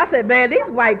 And I said, man, these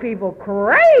white people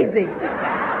crazy.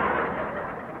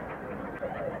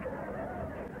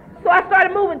 So I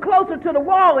started moving closer to the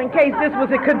wall in case this was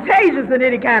contagious in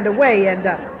any kind of way. And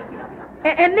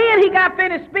then he got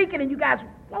finished speaking, and you guys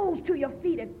rose to your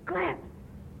feet and clapped.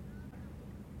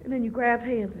 And then you grabbed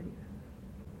hands, and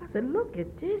I said, look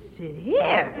at this shit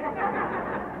here.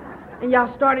 And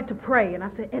y'all started to pray, and I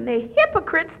said, and they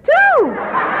hypocrites too.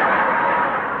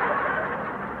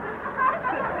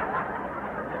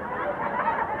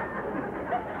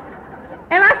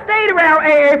 And I stayed around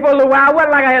AA for a little while. It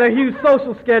wasn't like I had a huge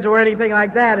social schedule or anything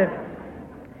like that. And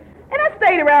I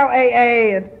stayed around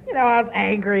AA, and, I was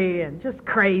angry and just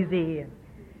crazy, and,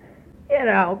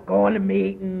 going to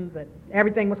meetings, and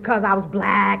everything was because I was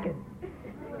black, and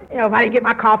You know, if I didn't get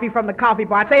my coffee from the coffee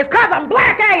bar, I'd say, it's because I'm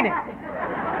black, ain't it?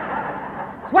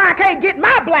 That's why I can't get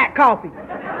my black coffee.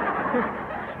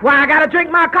 Why I got to drink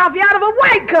my coffee out of a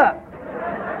white cup.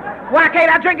 Why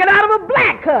can't I drink it out of a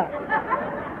black cup?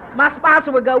 My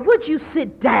sponsor would go, would you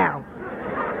sit down?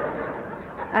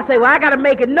 I say, well, I got to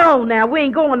make it known now. We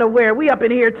ain't going nowhere. We up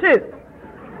in here, too.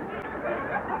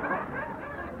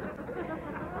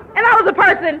 And I was a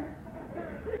person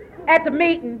at the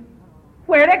meeting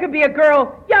where there could be a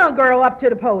girl, young girl, up to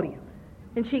the podium.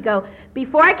 And she'd go,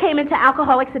 before I came into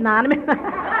Alcoholics Anonymous...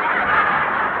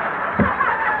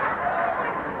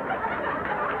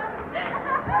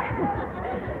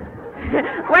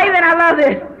 Wait a minute, I love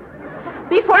this.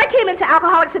 Before I came into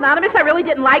Alcoholics Anonymous, I really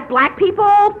didn't like black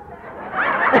people.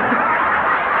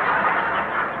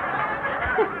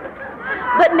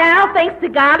 But now, thanks to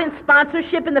God and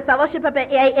sponsorship and the fellowship of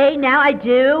AA, now I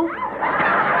do.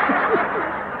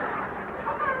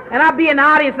 And I'll be in the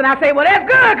audience and I'll say, well, that's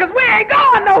good, because we ain't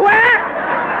going nowhere.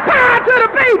 Power to the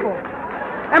people.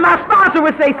 And my sponsor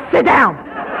would say, sit down.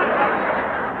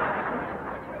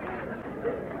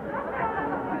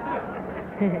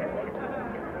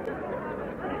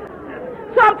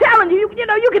 So I'm telling you, you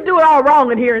know, you can do it all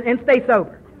wrong in here and stay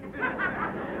sober.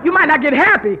 You might not get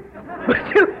happy,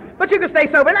 but you can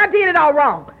stay sober. And I did it all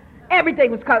wrong.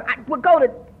 Everything was because I would go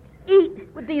to eat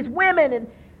with these women, and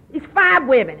these 5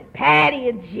 women, and Patty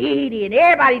and Jeannie, and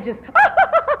everybody just, and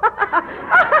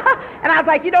I was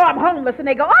like, you know, I'm homeless. And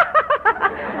they go,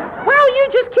 well, you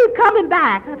just keep coming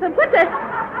back. I said, what does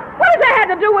that have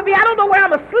to do with me? I don't know where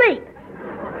I'm asleep.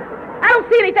 I don't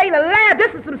see anything to laugh.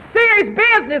 This is some serious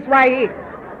business right here.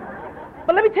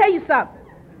 But let me tell you something.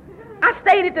 I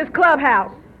stayed at this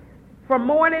clubhouse from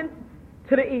morning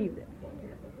to the evening.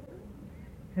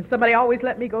 And somebody always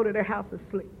let me go to their house and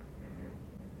sleep.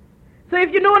 So if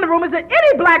you're new in the room, is there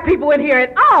any black people in here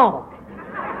at all?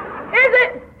 Is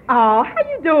it? Oh, how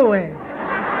you doing?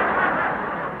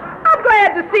 I'm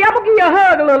glad to see. I'm going to give you a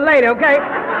hug a little later, okay?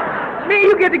 Me and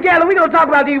you get together, we're going to talk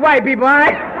about these white people, all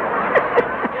right?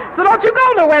 So don't you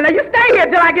go nowhere. Now, you stay here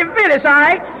till I get finished, all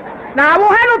right? Now, I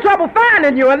won't have no trouble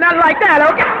finding you or nothing like that,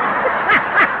 okay?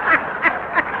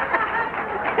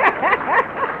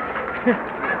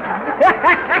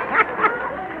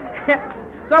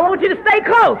 So I want you to stay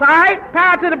close, all right?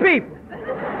 Power to the people.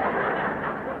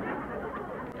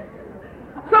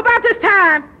 So about this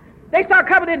time, they start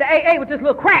coming into AA with this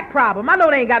little crack problem. I know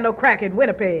they ain't got no crack in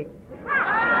Winnipeg.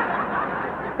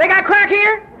 They got crack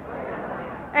here?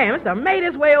 Damn, it's done made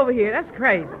its way over here. That's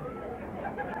crazy.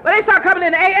 But they start coming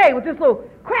into AA with this little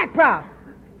crack problem.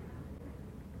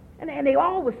 And they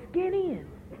all were skinny and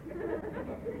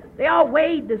they all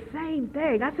weighed the same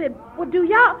thing. I said, well, do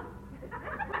y'all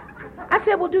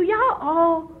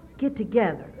all get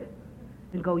together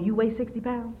and go, you weigh 60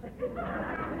 pounds?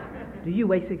 Do you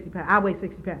weigh 60 pounds? I weigh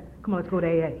 60 pounds. Come on, let's go to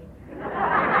AA.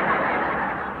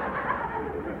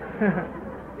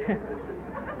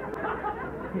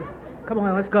 Come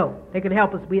on, let's go. They can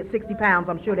help us. We at 60 pounds.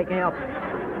 I'm sure they can help us.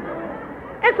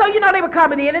 And so, you know, they were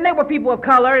coming in, and they were people of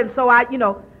color, and so I,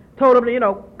 told them,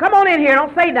 come on in here.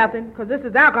 Don't say nothing, because this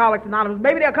is Alcoholics Anonymous.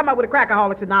 Maybe they'll come up with a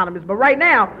Crackaholics Anonymous, but right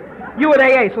now, you at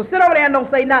AA. So sit over there and don't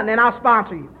say nothing, and I'll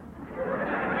sponsor you.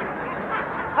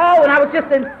 Oh, and I was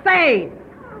just insane.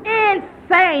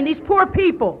 Insane. These poor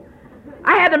people.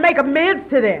 I had to make amends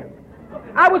to them.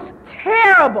 I was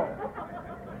terrible.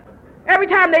 Every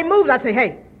time they moved, I'd say,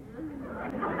 hey.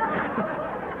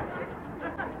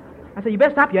 I said, you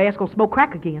better stop. Your ass gonna smoke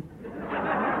crack again.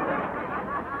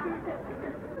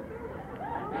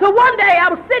 So one day I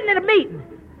was sitting in a meeting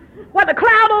with a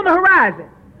cloud on the horizon,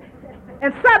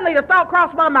 and suddenly the thought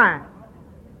crossed my mind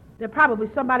that probably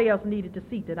somebody else needed the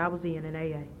seat that I was in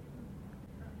AA.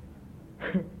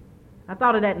 I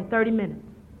thought of that in 30 minutes.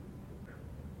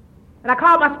 And I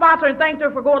called my sponsor and thanked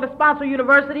her for going to Sponsor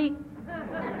University.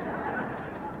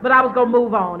 But I was going to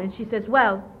move on. And she says,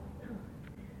 well,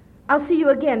 I'll see you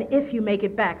again if you make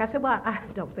it back. I said, well, I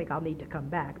don't think I'll need to come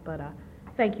back, but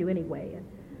thank you anyway. And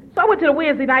so I went to the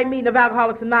Wednesday night meeting of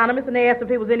Alcoholics Anonymous, and they asked if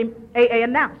there was any AA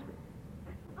announcement.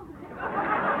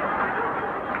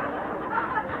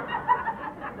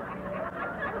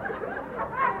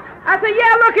 I said,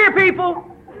 yeah, look here, people.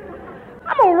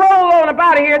 I'm going to roll on up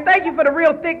out of here. Thank you for the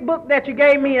real thick book that you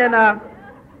gave me and,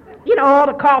 all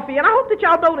the coffee. And I hope that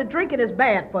y'all know that drinking is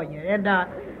bad for you. And,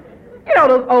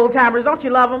 those old timers, don't you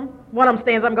love them? One of them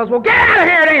stands up and goes, well, get out of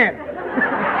here then.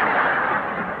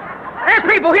 There's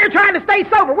people here trying to stay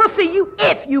sober. We'll see you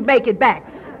if you make it back.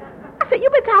 I said,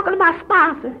 you've been talking to my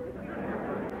sponsor.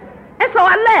 And so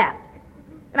I left.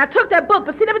 And I took that book.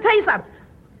 But see, let me tell you something.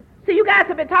 See, you guys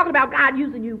have been talking about God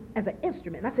using you as an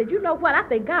instrument. And I said, you know what? I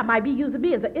think God might be using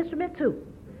me as an instrument, too.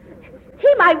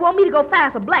 He might want me to go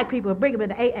find some black people and bring them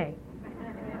into AA.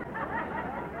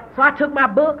 So I took my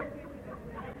book,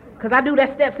 because I knew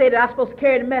that step said that I was supposed to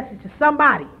carry the message to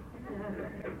somebody.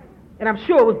 And I'm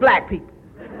sure it was black people.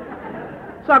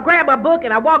 So I grabbed my book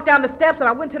and I walked down the steps and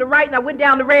I went to the right and I went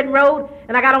down the Red Road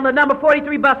and I got on the number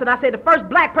 43 bus and I said, the first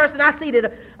black person I see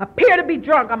that appear to be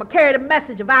drunk, I'm going to carry the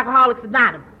message of Alcoholics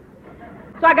Anonymous.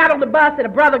 So I got on the bus and a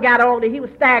brother got on and he was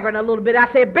staggering a little bit.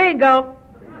 I said, bingo.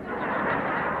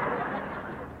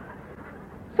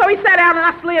 So he sat down and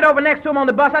I slid over next to him on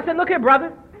the bus. I said, look here,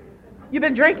 brother, you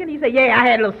been drinking? He said, yeah, I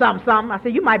had a little something. I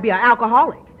said, you might be an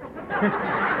alcoholic.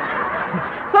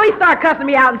 So he started cussing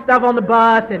me out and stuff on the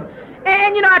bus and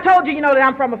you know, I told you, that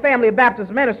I'm from a family of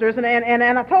Baptist ministers, and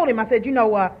I told him, I said,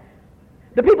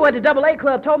 the people at the AA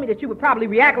Club told me that you would probably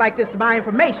react like this to my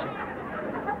information.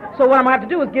 So what I'm going to have to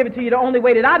do is give it to you the only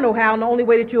way that I know how and the only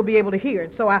way that you'll be able to hear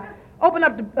it. So I opened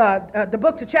up the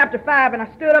book to chapter 5, and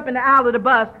I stood up in the aisle of the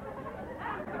bus.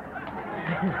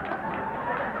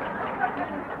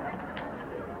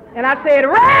 And I said,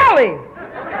 rally!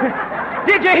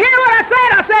 Did you hear what I said?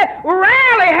 I said,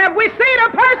 rarely have we seen a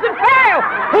person fail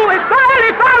who has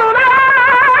thoroughly followed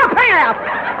our path.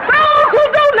 Those who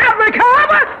do not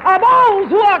recover are those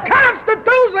who are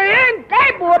constitutionally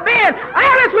incapable of being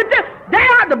honest with them.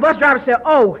 The bus driver said,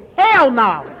 oh, hell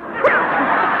no.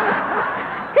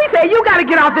 He said, you got to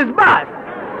get off this bus.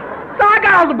 So I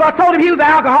got on the bus, told him he was an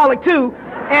alcoholic too,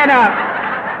 and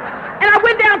I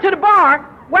went down to the bar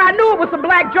where I knew it was some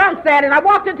black drunks at, and I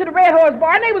walked into the Red Horse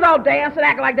Bar, and they was all dancing,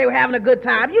 acting like they were having a good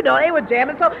time. They were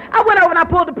jamming. So I went over and I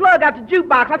pulled the plug out the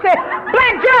jukebox. I said,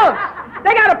 black drunks,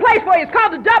 they got a place for you. It's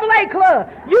called the AA Club.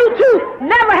 You too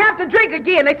never have to drink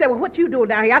again. They said, well, what you doing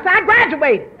down here? I said, I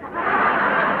graduated.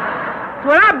 That's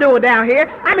what I'm doing down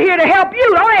here. I'm here to help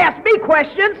you. Don't ask me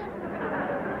questions.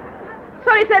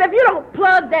 So he said, if you don't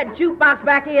plug that jukebox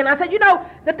back in, I said,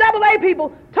 the AA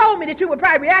people told me that you would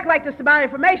probably react like this to my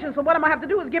information, so what I'm going to have to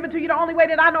do is give it to you the only way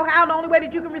that I know how and the only way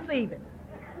that you can receive it.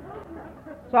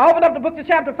 So I opened up the book to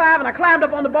chapter 5, and I climbed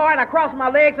up on the bar, and I crossed my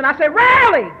legs, and I said,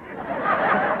 rally!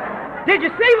 Did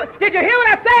you hear what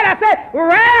I said? I said,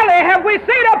 rarely have we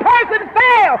seen a person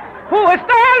fail who has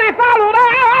thoroughly followed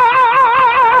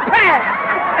our path.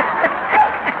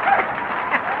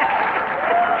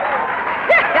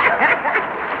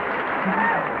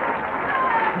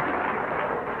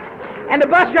 And the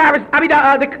bus drivers,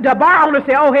 the bar owner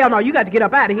said, oh, hell no, you got to get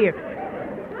up out of here.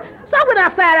 So I went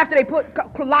outside after they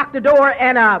locked the door,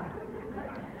 and I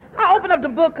opened up the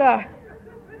book to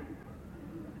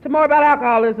more about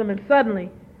alcoholism, and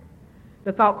suddenly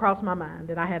the thought crossed my mind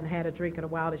that I hadn't had a drink in a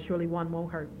while, that surely one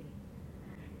won't hurt me.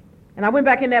 And I went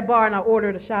back in that bar, and I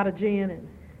ordered a shot of gin, and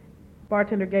the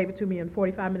bartender gave it to me, and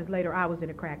 45 minutes later, I was in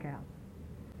a crack house.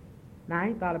 Now, I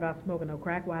ain't thought about smoking no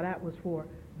crack. Why, that was for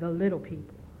the little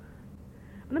people.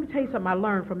 Let me tell you something I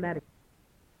learned from that.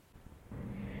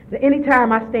 That any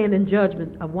time I stand in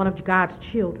judgment of one of God's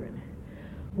children,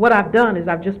 what I've done is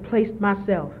I've just placed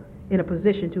myself in a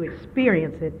position to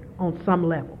experience it on some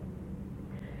level.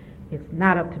 It's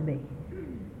not up to me.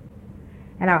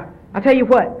 And I'll tell you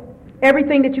what,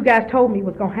 everything that you guys told me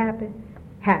was going to happen,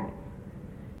 happened.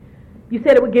 You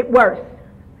said it would get worse,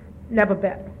 never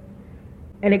better.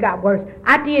 And it got worse.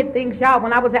 I did things, y'all,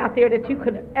 when I was out there that you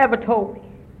could have ever told me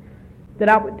that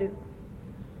I would do.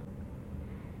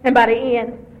 And by the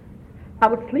end, I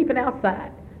was sleeping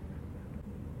outside.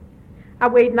 I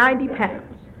weighed 90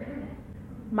 pounds.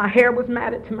 My hair was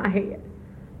matted to my head.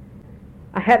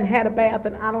 I hadn't had a bath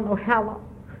in I don't know how long.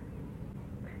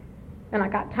 And I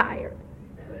got tired.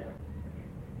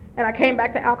 And I came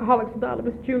back to Alcoholics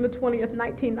Anonymous June the 20th,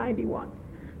 1991.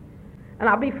 And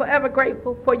I'll be forever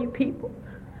grateful for you people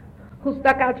who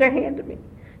stuck out your hand to me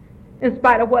in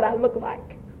spite of what I look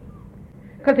like.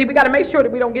 Because, see, we got to make sure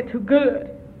that we don't get too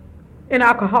good in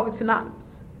Alcoholics Anonymous.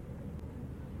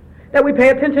 That we pay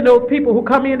attention to those people who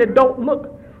come in and don't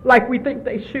look like we think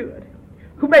they should.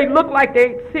 Who may look like they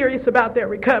ain't serious about their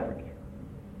recovery.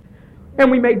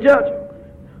 And we may judge them.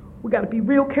 We got to be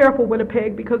real careful with a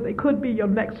peg because they could be your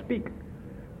next speaker.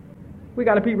 We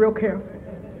got to be real careful.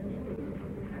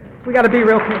 We got to be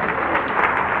real careful.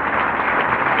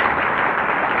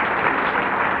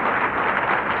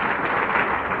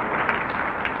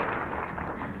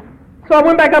 So I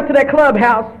went back up to that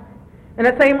clubhouse, and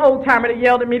that same old timer that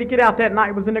yelled at me to get out that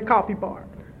night was in the coffee bar.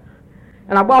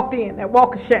 And I walked in, that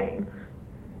walk of shame.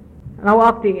 And I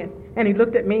walked in, and he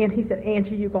looked at me, and he said,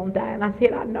 Angie, you're going to die. And I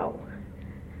said, I know.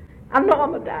 I know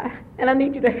I'm going to die, and I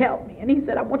need you to help me. And he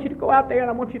said, I want you to go out there, and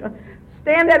I want you to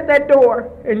stand at that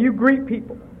door, and you greet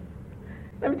people.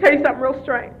 Let me tell you something real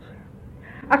strange.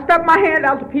 I stuck my hand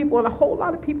out to people, and a whole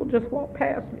lot of people just walked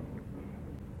past me.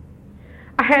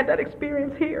 I had that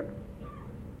experience here,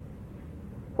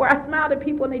 where I smiled at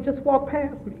people and they just walked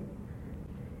past me.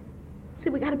 See,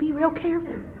 we got to be real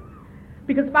careful.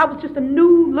 Because if I was just a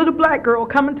new little black girl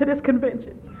coming to this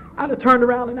convention, I'd have turned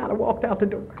around and I'd have walked out the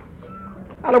door.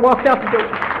 I'd have walked out the door.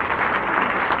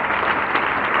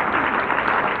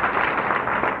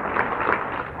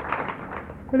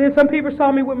 And then some people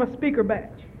saw me with my speaker badge.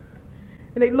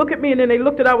 And they look at me and then they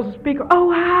looked at I was a speaker.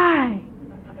 Oh, hi.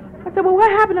 I said, well, what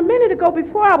happened a minute ago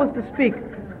before I was the speaker?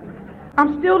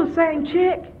 I'm still the same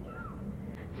chick.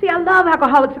 See, I love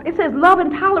alcoholics. It says love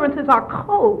and tolerance is our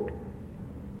code.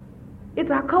 It's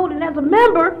our code, and as a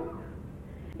member,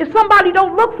 if somebody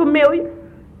don't look familiar,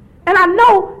 and I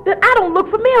know that I don't look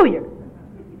familiar,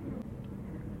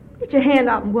 get your hand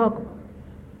out and welcome.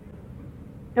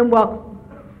 And welcome.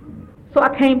 So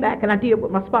I came back and I did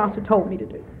what my sponsor told me to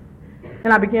do.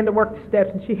 And I began to work the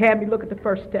steps, and she had me look at the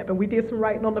first step, and we did some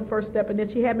writing on the first step, and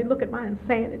then she had me look at my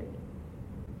insanity.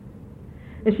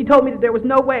 And she told me that there was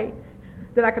no way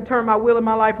that I could turn my will and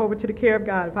my life over to the care of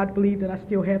God if I believed that I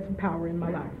still had some power in my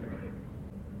life.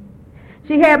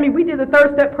 She had me, we did the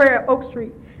third step prayer at Oak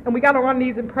Street, and we got on our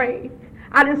knees and prayed.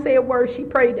 I didn't say a word, she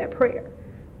prayed that prayer.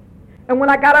 And when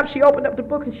I got up, she opened up the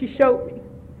book and she showed me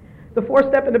the fourth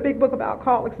step in the big book of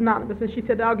Alcoholics Anonymous, and she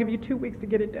said, I'll give you 2 weeks to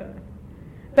get it done.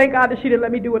 Thank God that she didn't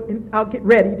let me do it, and I'll get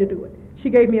ready to do it. She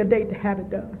gave me a date to have it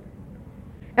done.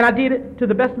 And I did it to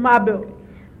the best of my ability,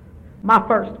 my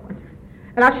first one.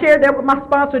 And I shared that with my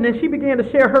sponsor, and then she began to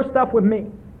share her stuff with me.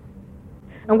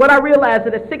 And what I realized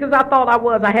that as sick as I thought I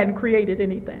was, I hadn't created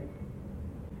anything.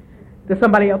 That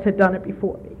somebody else had done it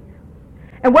before me.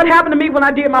 And what happened to me when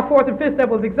I did my fourth and fifth step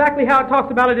was exactly how it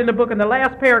talks about it in the book in the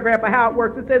last paragraph of how it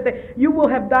works. It says that you will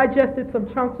have digested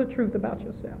some chunks of truth about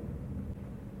yourself.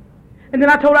 And then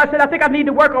I told her, I said, I think I need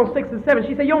to work on 6 and 7.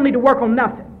 She said, you don't need to work on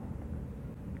nothing.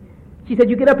 She said,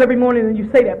 you get up every morning and you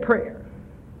say that prayer.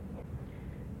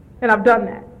 And I've done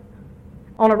that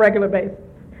on a regular basis.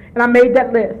 And I made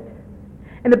that list.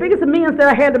 And the biggest amends that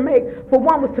I had to make, for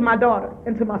one, was to my daughter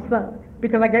and to my son,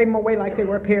 because I gave them away like they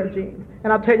were a pair of jeans.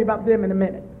 And I'll tell you about them in a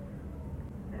minute.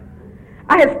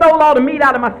 I had stole all the meat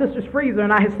out of my sister's freezer,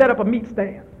 and I had set up a meat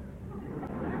stand.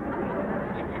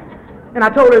 And I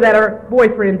told her that her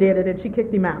boyfriend did it, and she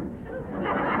kicked him out.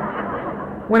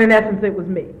 When in essence it was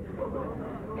me.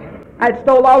 I had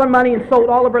stole all her money and sold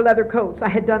all of her leather coats. I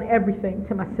had done everything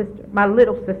to my sister, my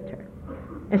little sister.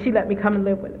 And she let me come and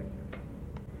live with her.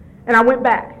 And I went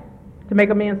back to make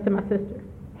amends to my sister.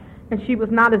 And she was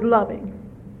not as loving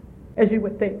as you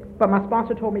would think. But my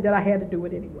sponsor told me that I had to do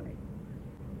it anyway.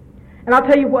 And I'll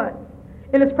tell you what,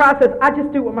 in this process, I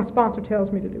just do what my sponsor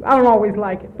tells me to do. I don't always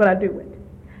like it, but I do it.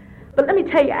 But let me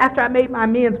tell you, after I made my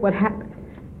amends, what happened.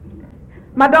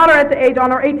 My daughter at the age,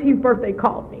 on her 18th birthday,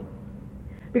 called me.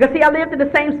 Because, see, I lived in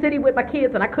the same city with my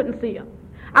kids, and I couldn't see them.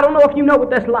 I don't know if you know what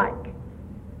that's like.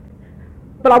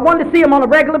 But I wanted to see them on a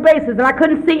regular basis, and I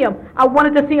couldn't see them. I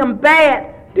wanted to see them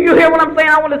bad. Do you hear what I'm saying?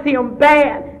 I wanted to see them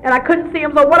bad, and I couldn't see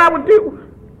them. So what I would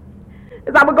do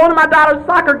is I would go to my daughter's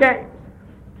soccer games,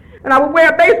 and I would wear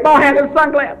a baseball hat and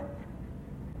sunglasses.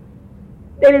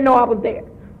 They didn't know I was there.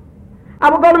 I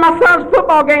would go to my son's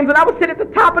football games, and I would sit at the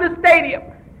top of the stadium.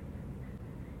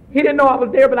 He didn't know I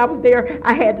was there, but I was there.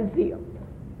 I had to see him.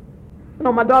 And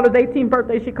on my daughter's 18th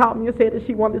birthday, she called me and said that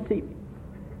she wanted to see me.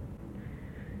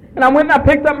 And I went and I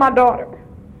picked up my daughter.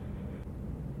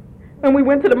 And we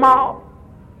went to the mall.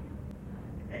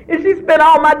 And she spent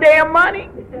all my damn money.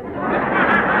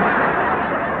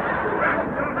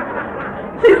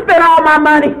 She spent all my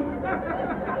money.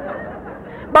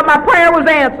 But my prayer was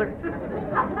answered.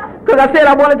 Because I said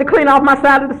I wanted to clean off my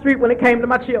side of the street when it came to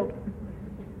my children.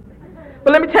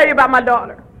 But let me tell you about my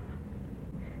daughter.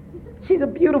 She's a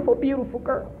beautiful, beautiful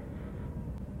girl.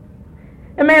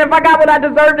 And man, if I got what I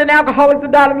deserved in Alcoholics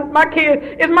Anonymous, my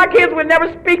kids would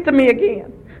never speak to me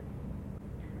again.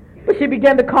 But she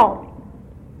began to call me.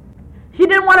 She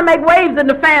didn't want to make waves in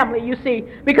the family, you see,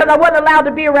 because I wasn't allowed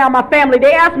to be around my family.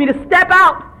 They asked me to step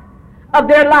out of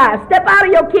their lives. Step out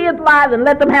of your kids' lives and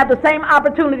let them have the same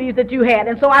opportunities that you had.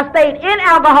 And so I stayed in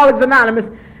Alcoholics Anonymous,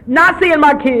 not seeing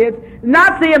my kids,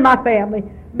 not seeing my family,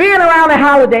 being around the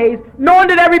holidays, knowing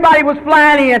that everybody was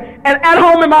flying in, and at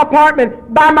home in my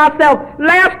apartment by myself.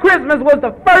 Last Christmas was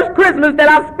the first Christmas that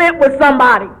I spent with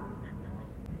somebody.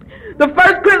 The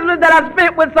first Christmas that I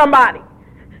spent with somebody.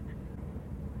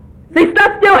 See,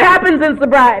 stuff still happens in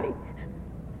sobriety.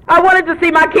 I wanted to see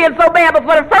my kids so bad, but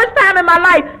for the first time in my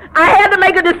life, I had to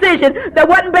make a decision that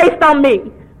wasn't based on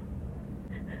me.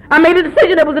 I made a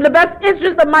decision that was in the best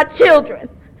interest of my children.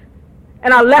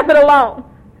 and I left it alone.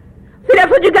 See, that's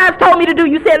what you guys told me to do.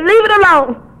 You said, leave it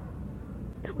alone.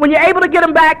 When you're able to get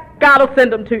them back, God will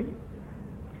send them to you.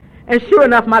 And sure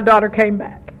enough, my daughter came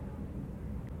back.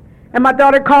 And my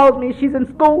daughter calls me. She's in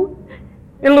school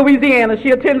in Louisiana. She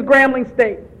attends Grambling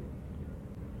State.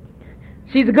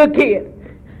 She's a good kid.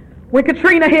 When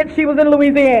Katrina hit, she was in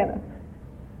Louisiana.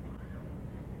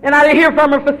 And I didn't hear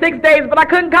from her for 6 days, but I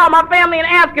couldn't call my family and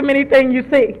ask them anything, you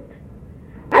see.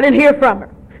 I didn't hear from her.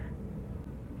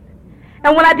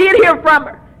 And when I did hear from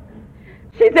her,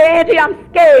 she said, Angie, I'm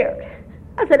scared.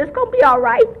 I said, it's going to be all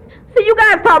right. See, you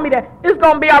guys told me that it's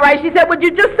going to be all right. She said, would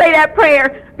you just say that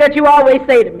prayer that you always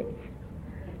say to me?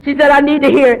 She said, I need to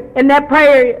hear it. And that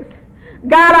prayer is,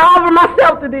 God, I offer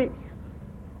myself to thee,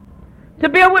 to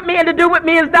build with me and to do with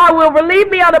me as thou wilt. Relieve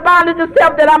me of the bondage of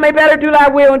self, that I may better do thy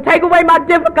will, and take away my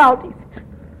difficulties,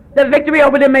 that victory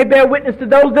over them may bear witness to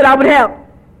those that I would help,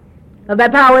 of thy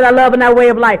power, thy love, and thy way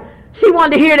of life. She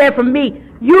wanted to hear that from me.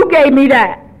 You gave me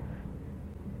that.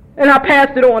 And I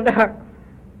passed it on to her.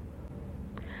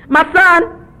 My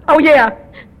son, oh yeah,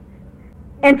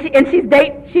 and she's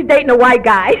dating a white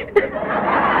guy.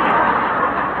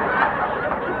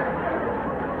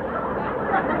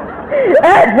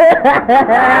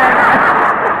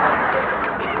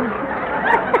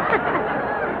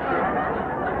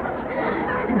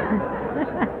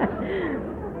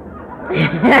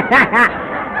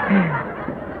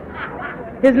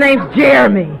 His name's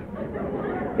Jeremy.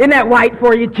 Isn't that white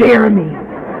for you, Jeremy?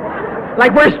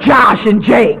 Like, where's Josh and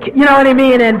Jake? You know what I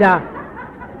mean? And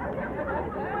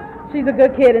she's a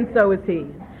good kid, and so is he.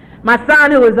 My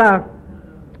son, who is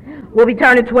will be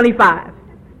turning 25,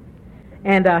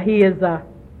 and he's a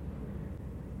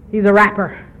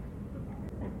rapper.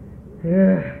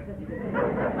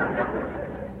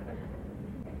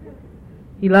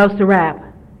 He loves to rap.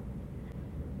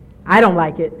 I don't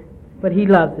like it, but he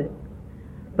loves it.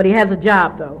 But he has a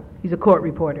job, though. He's a court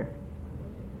reporter.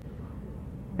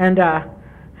 And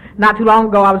not too long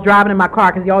ago, I was driving in my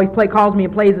car, because he always calls me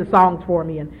and plays his songs for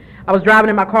me. And I was driving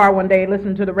in my car one day,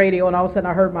 listening to the radio, and all of a sudden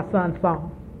I heard my son's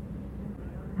song.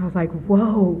 I was like,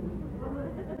 whoa.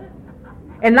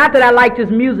 And not that I liked his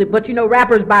music, but you know,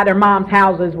 rappers buy their mom's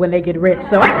houses when they get rich.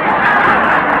 So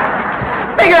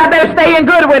I figured I better stay in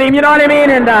good with him, you know what I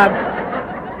mean? And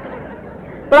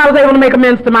but I was able to make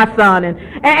amends to my son.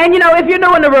 And you know, if you're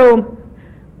new in the room,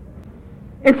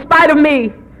 in spite of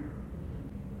me,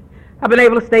 I've been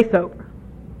able to stay sober.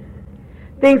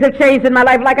 Things have changed in my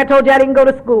life. Like I told you, I didn't go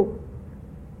to school.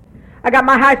 I got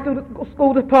my high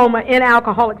school diploma in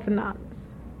Alcoholics Anonymous.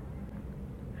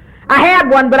 I had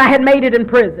one, but I had made it in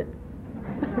prison.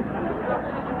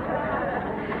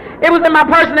 It was in my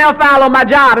personnel file on my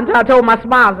job until I told my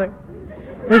sponsor.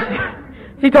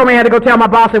 She told me I had to go tell my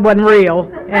boss it wasn't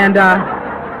real. And so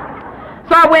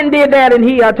I went and did that, and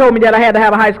he told me that I had to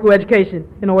have a high school education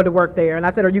in order to work there. And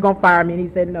I said, are you going to fire me? And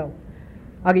he said, no.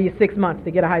 I'll give you 6 months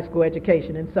to get a high school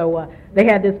education. And so they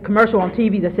had this commercial on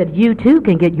TV that said, you too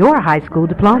can get your high school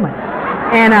diploma.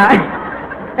 And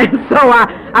so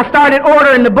I started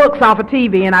ordering the books off of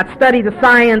TV, and I'd study the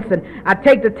science, and I'd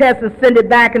take the test and send it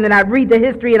back, and then I'd read the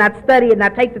history, and I'd study it, and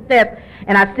I'd take the test,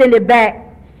 and I'd send it back.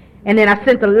 And then I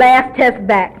sent the last test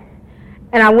back,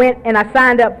 and I went and I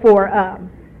signed up for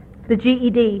the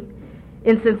GED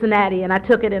in Cincinnati, and I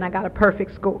took it, and I got a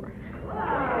perfect score.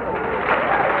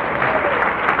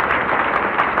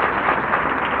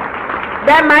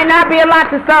 That might not be a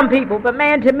lot to some people, but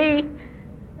man, to me,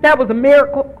 that was a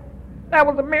miracle. That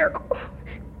was a miracle.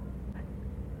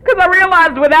 Because I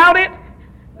realized without it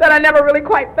that I never really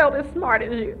quite felt as smart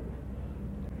as you.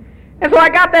 And so I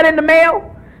got that in the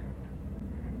mail.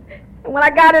 And when I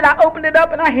got it, I opened it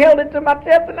up and I held it to my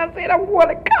chest and I said, I'm going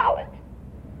to college.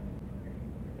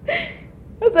 I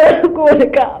said, I'm going to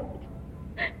college.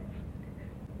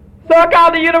 So I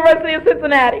called the University of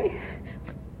Cincinnati.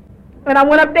 And I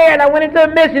went up there and I went into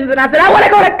admissions and I said, I want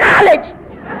to go to college.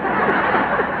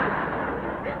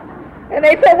 And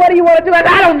they said, what do you want to do? I said,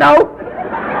 I don't know.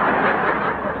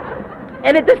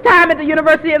 And at this time at the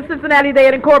University of Cincinnati, they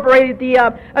had incorporated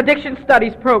the Addiction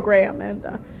Studies program. And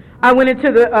I went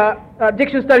into the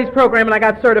Addiction Studies program and I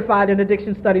got certified in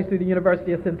Addiction Studies through the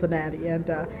University of Cincinnati. And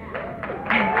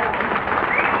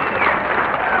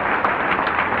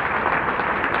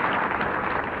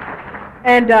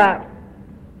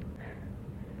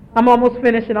I'm almost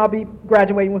finished, and I'll be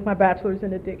graduating with my bachelor's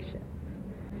in addiction.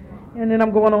 And then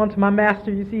I'm going on to my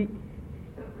master. You see,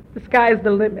 the sky is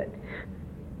the limit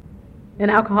in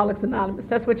Alcoholics Anonymous.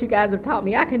 That's what you guys have taught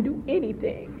me. I can do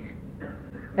anything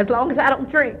as long as I don't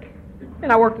drink.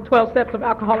 And I work the 12 steps of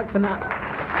Alcoholics Anonymous.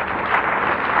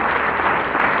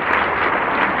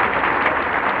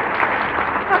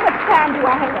 time do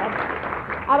I have?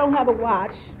 I don't have a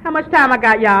watch. How much time I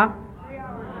got, y'all?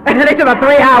 They took about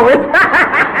 3 hours.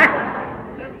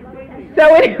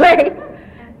 So anyway,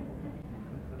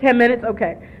 10 minutes?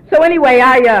 Okay. So anyway,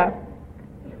 I've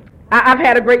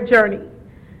had a great journey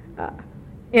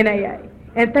in AA.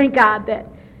 And thank God that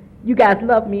you guys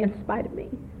love me in spite of me.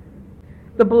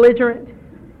 The belligerent,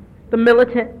 the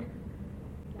militant,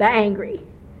 the angry.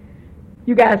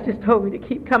 You guys just told me to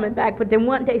keep coming back, but then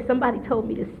one day somebody told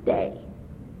me to stay.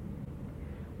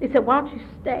 They said, why don't you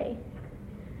stay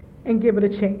and give it a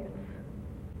chance?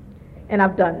 And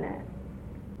I've done that.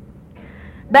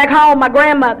 Back home, my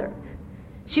grandmother,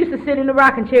 she used to sit in the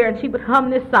rocking chair and she would hum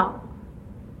this song.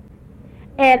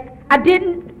 And I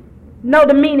didn't know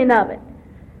the meaning of it,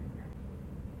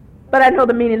 but I know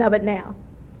the meaning of it now.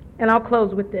 And I'll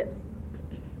close with this.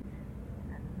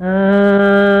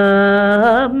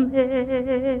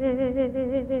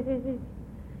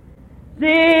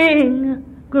 Amazing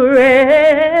grace,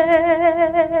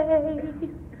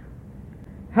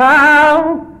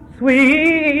 how sweet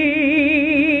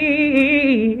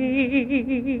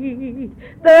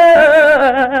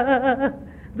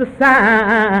the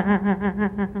sound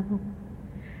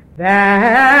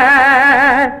that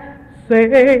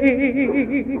saved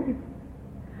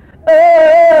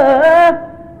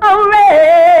a wretch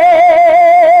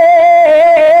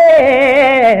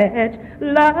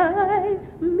like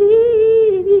me.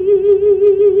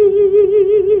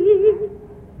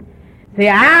 See,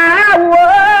 I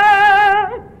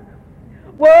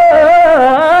was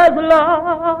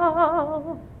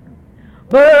lost,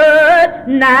 but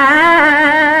now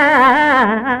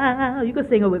you can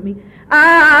sing it with me.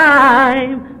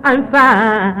 I'm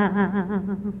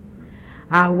found.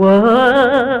 I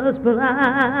was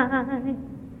blind,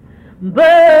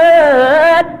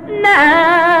 but now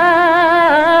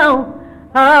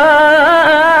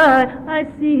I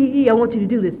see. I want you to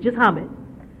do this. Just hum it.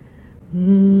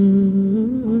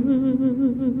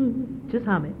 Just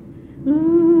hum it.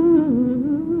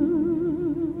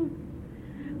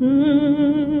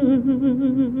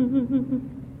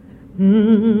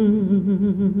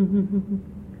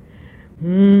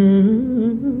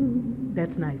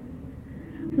 That's nice.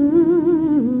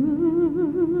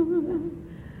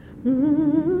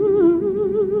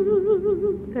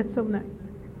 That's so nice.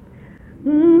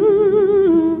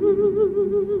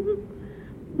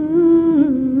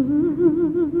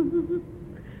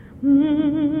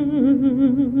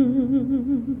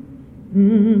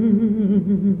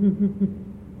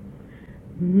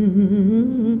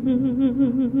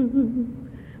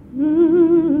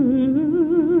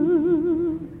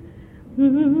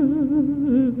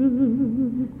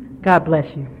 God bless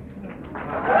you.